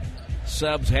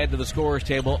 Subs head to the scorer's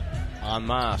table en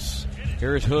masse.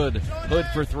 Here's Hood. Hood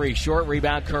for 3. Short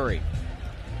rebound, Curry.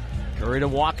 Curry to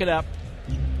walk it up.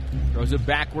 Throws it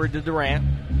backward to Durant.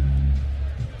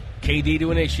 KD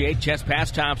to initiate. Chest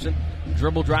pass Thompson.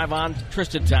 Dribble drive on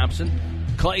Tristan Thompson.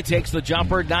 Klay takes the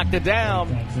jumper. Knocked it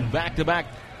down. Back-to-back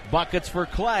buckets for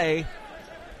Clay.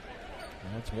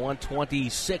 That's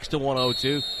 126 to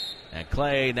 102. And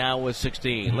Clay now with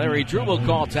 16. Larry Drew will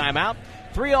call timeout.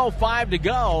 3:05 to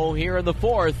go here in the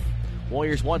fourth.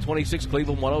 Warriors 126,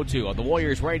 Cleveland 102 on the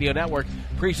Warriors Radio Network,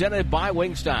 presented by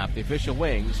Wingstop, the official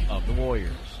wings of the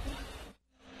Warriors.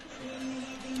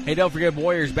 Hey, don't forget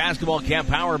Warriors Basketball Camp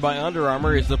powered by Under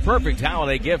Armour is the perfect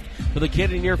holiday gift for the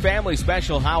kid in your family.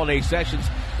 Special holiday sessions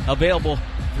available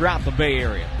throughout the Bay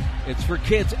Area. It's for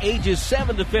kids ages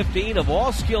 7 to 15 of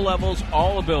all skill levels,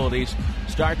 all abilities.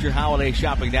 Start your holiday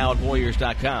shopping now at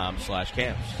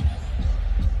warriors.com/camps.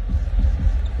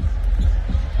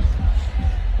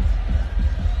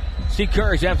 Steve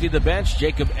Kerr's emptied the bench.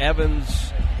 Jacob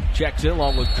Evans checks in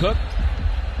along with Cook,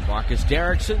 Marcus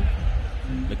Derrickson,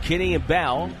 McKinney, and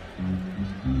Bell.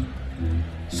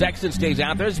 Sexton stays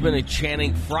out there. There's been a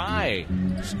Channing Frye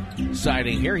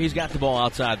sighting here. He's got the ball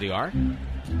outside the arc.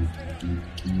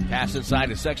 Pass inside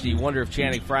to Sexton. You wonder if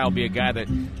Channing Frye will be a guy that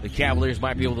the Cavaliers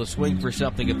might be able to swing for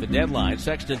something at the deadline.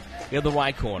 Sexton in the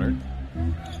right corner.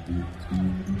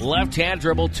 Left hand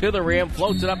dribble to the rim.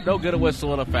 Floats it up. No good. A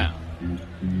whistle and a foul.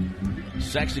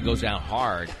 Sexton goes out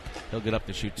hard. He'll get up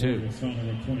to shoot two.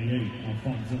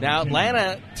 Now,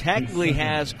 Atlanta technically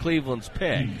has Cleveland's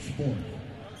pick,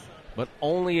 but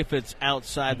only if it's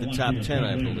outside the top 10,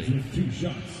 I believe.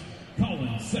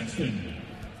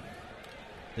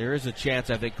 There is a chance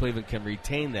I think Cleveland can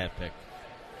retain that pick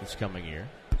this coming year.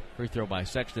 Free throw by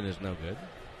Sexton is no good.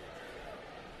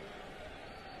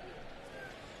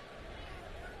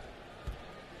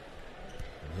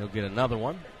 And he'll get another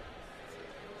one.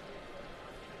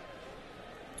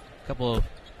 A couple of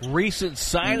recent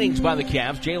signings by the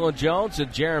Cavs. Jalen Jones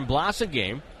and Jaren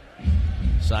Blossengame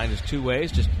signed as two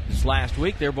ways just this last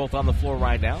week. They're both on the floor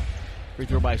right now. Free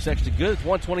throw by Sexton good. It's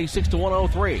 126 to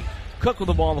 103. Cook with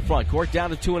the ball in the front court.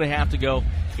 Down to 2.5 to go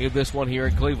in this one here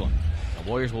in Cleveland. The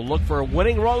Warriors will look for a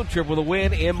winning road trip with a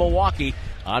win in Milwaukee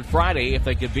on Friday if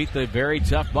they can beat the very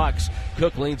tough Bucks.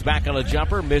 Cook leans back on a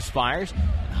jumper, misfires.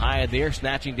 High in the air,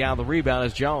 snatching down the rebound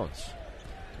is Jones.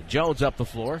 Jones up the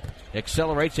floor,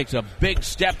 accelerates, takes a big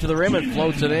step to the rim and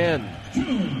floats it in.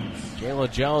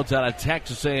 Jalen Jones out of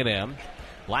Texas A&M.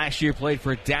 Last year played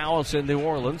for Dallas and New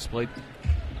Orleans. Played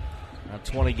around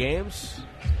 20 games.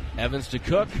 Evans to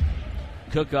Cook.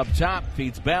 Cook up top,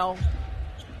 feeds Bell.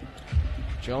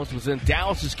 Jones was in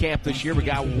Dallas's camp this year but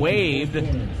got waived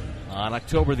on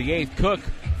October the 8th. Cook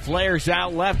flares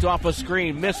out left off a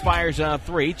screen, misfires on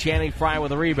three. Channing Frye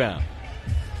with a rebound.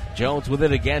 Jones with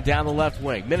it again down the left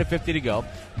wing. Minute 50 to go.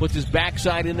 Puts his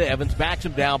backside into Evans, backs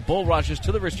him down, bull rushes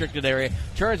to the restricted area,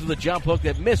 turns with a jump hook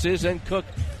that misses, and Cook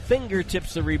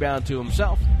fingertips the rebound to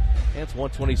himself. And it's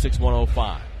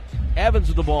 126-105. Evans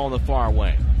with the ball in the far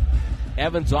wing.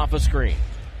 Evans off a screen.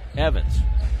 Evans,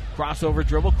 crossover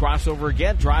dribble, crossover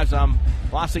again, drives on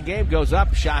Blossengame, goes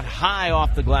up, shot high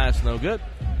off the glass, no good.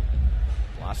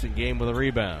 Blossengame with a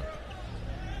rebound.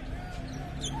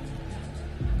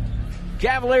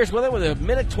 Cavaliers with it with a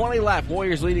minute 20 left.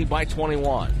 Warriors leading by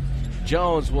 21.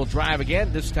 Jones will drive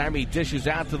again. This time he dishes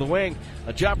out to the wing.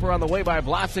 A jumper on the way by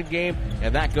Blossengame,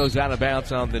 and that goes out of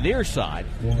bounds on the near side.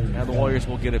 And the Warriors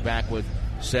will get it back with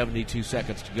 72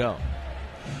 seconds to go.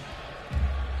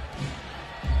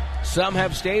 Some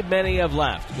have stayed, many have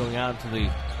left. Going on to the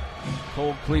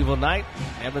cold Cleveland night.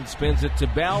 Evans spins it to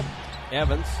Bell.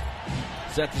 Evans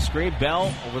set the screen.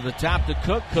 Bell over the top to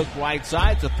Cook. Cook right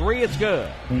side. It's a three. It's good.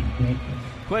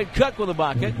 Quinn Cook with a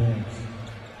bucket.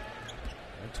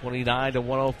 29 to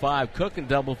 105. Cook in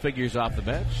double figures off the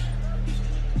bench.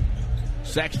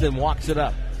 Sexton walks it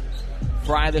up.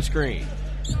 Frye the screen.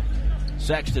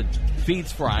 Sexton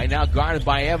feeds Frye. Now guarded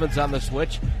by Evans on the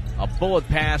switch. A bullet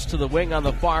pass to the wing on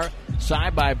the far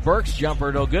side by Burks.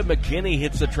 Jumper no good. McKinney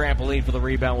hits the trampoline for the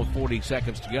rebound with 40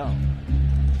 seconds to go.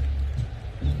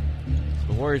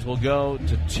 The Warriors will go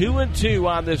to 2-2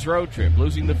 on this road trip,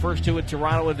 losing the first two in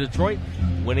Toronto and Detroit,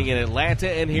 winning in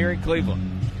Atlanta and here in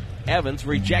Cleveland. Evans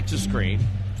rejects a screen,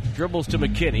 dribbles to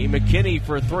McKinney. McKinney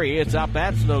for three. It's up.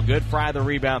 That's no good. Frye the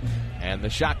rebound, and the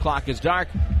shot clock is dark.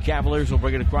 Cavaliers will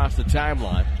bring it across the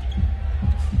timeline.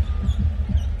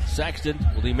 Sexton,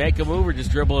 will he make a move or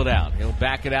just dribble it out? He'll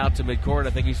back it out to midcourt. I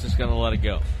think he's just going to let it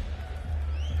go.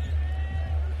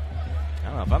 I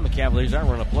don't know. If I'm the Cavaliers, I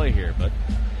run a play here, but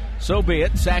so be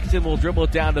it. Sexton will dribble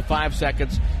it down to 5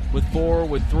 seconds with 4,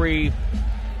 with 3,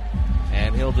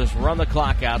 and he'll just run the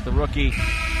clock out. The rookie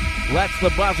lets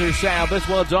the buzzer sound. This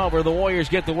one's over. The Warriors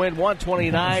get the win,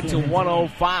 129 to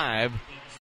 105.